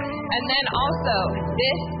 somehow. And then also,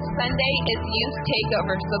 this Sunday is Youth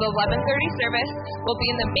Takeover. So the 11:30 service will be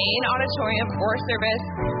in the main auditorium for service.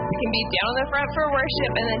 You can be down in the front for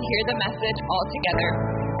worship and then hear the message all together.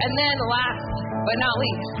 And then last but not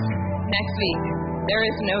least, next week, there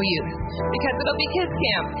is no youth because it'll be kids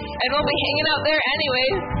camp. And we'll be hanging out there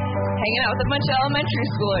anyways, hanging out with a bunch of elementary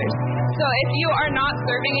schoolers. So if you are not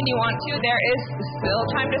serving and you want to, there is still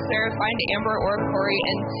time to serve. Find Amber or Corey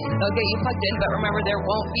and they'll get you plugged in. But remember, there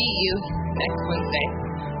won't be youth next Wednesday.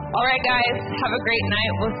 All right, guys, have a great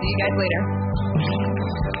night. We'll see you guys later.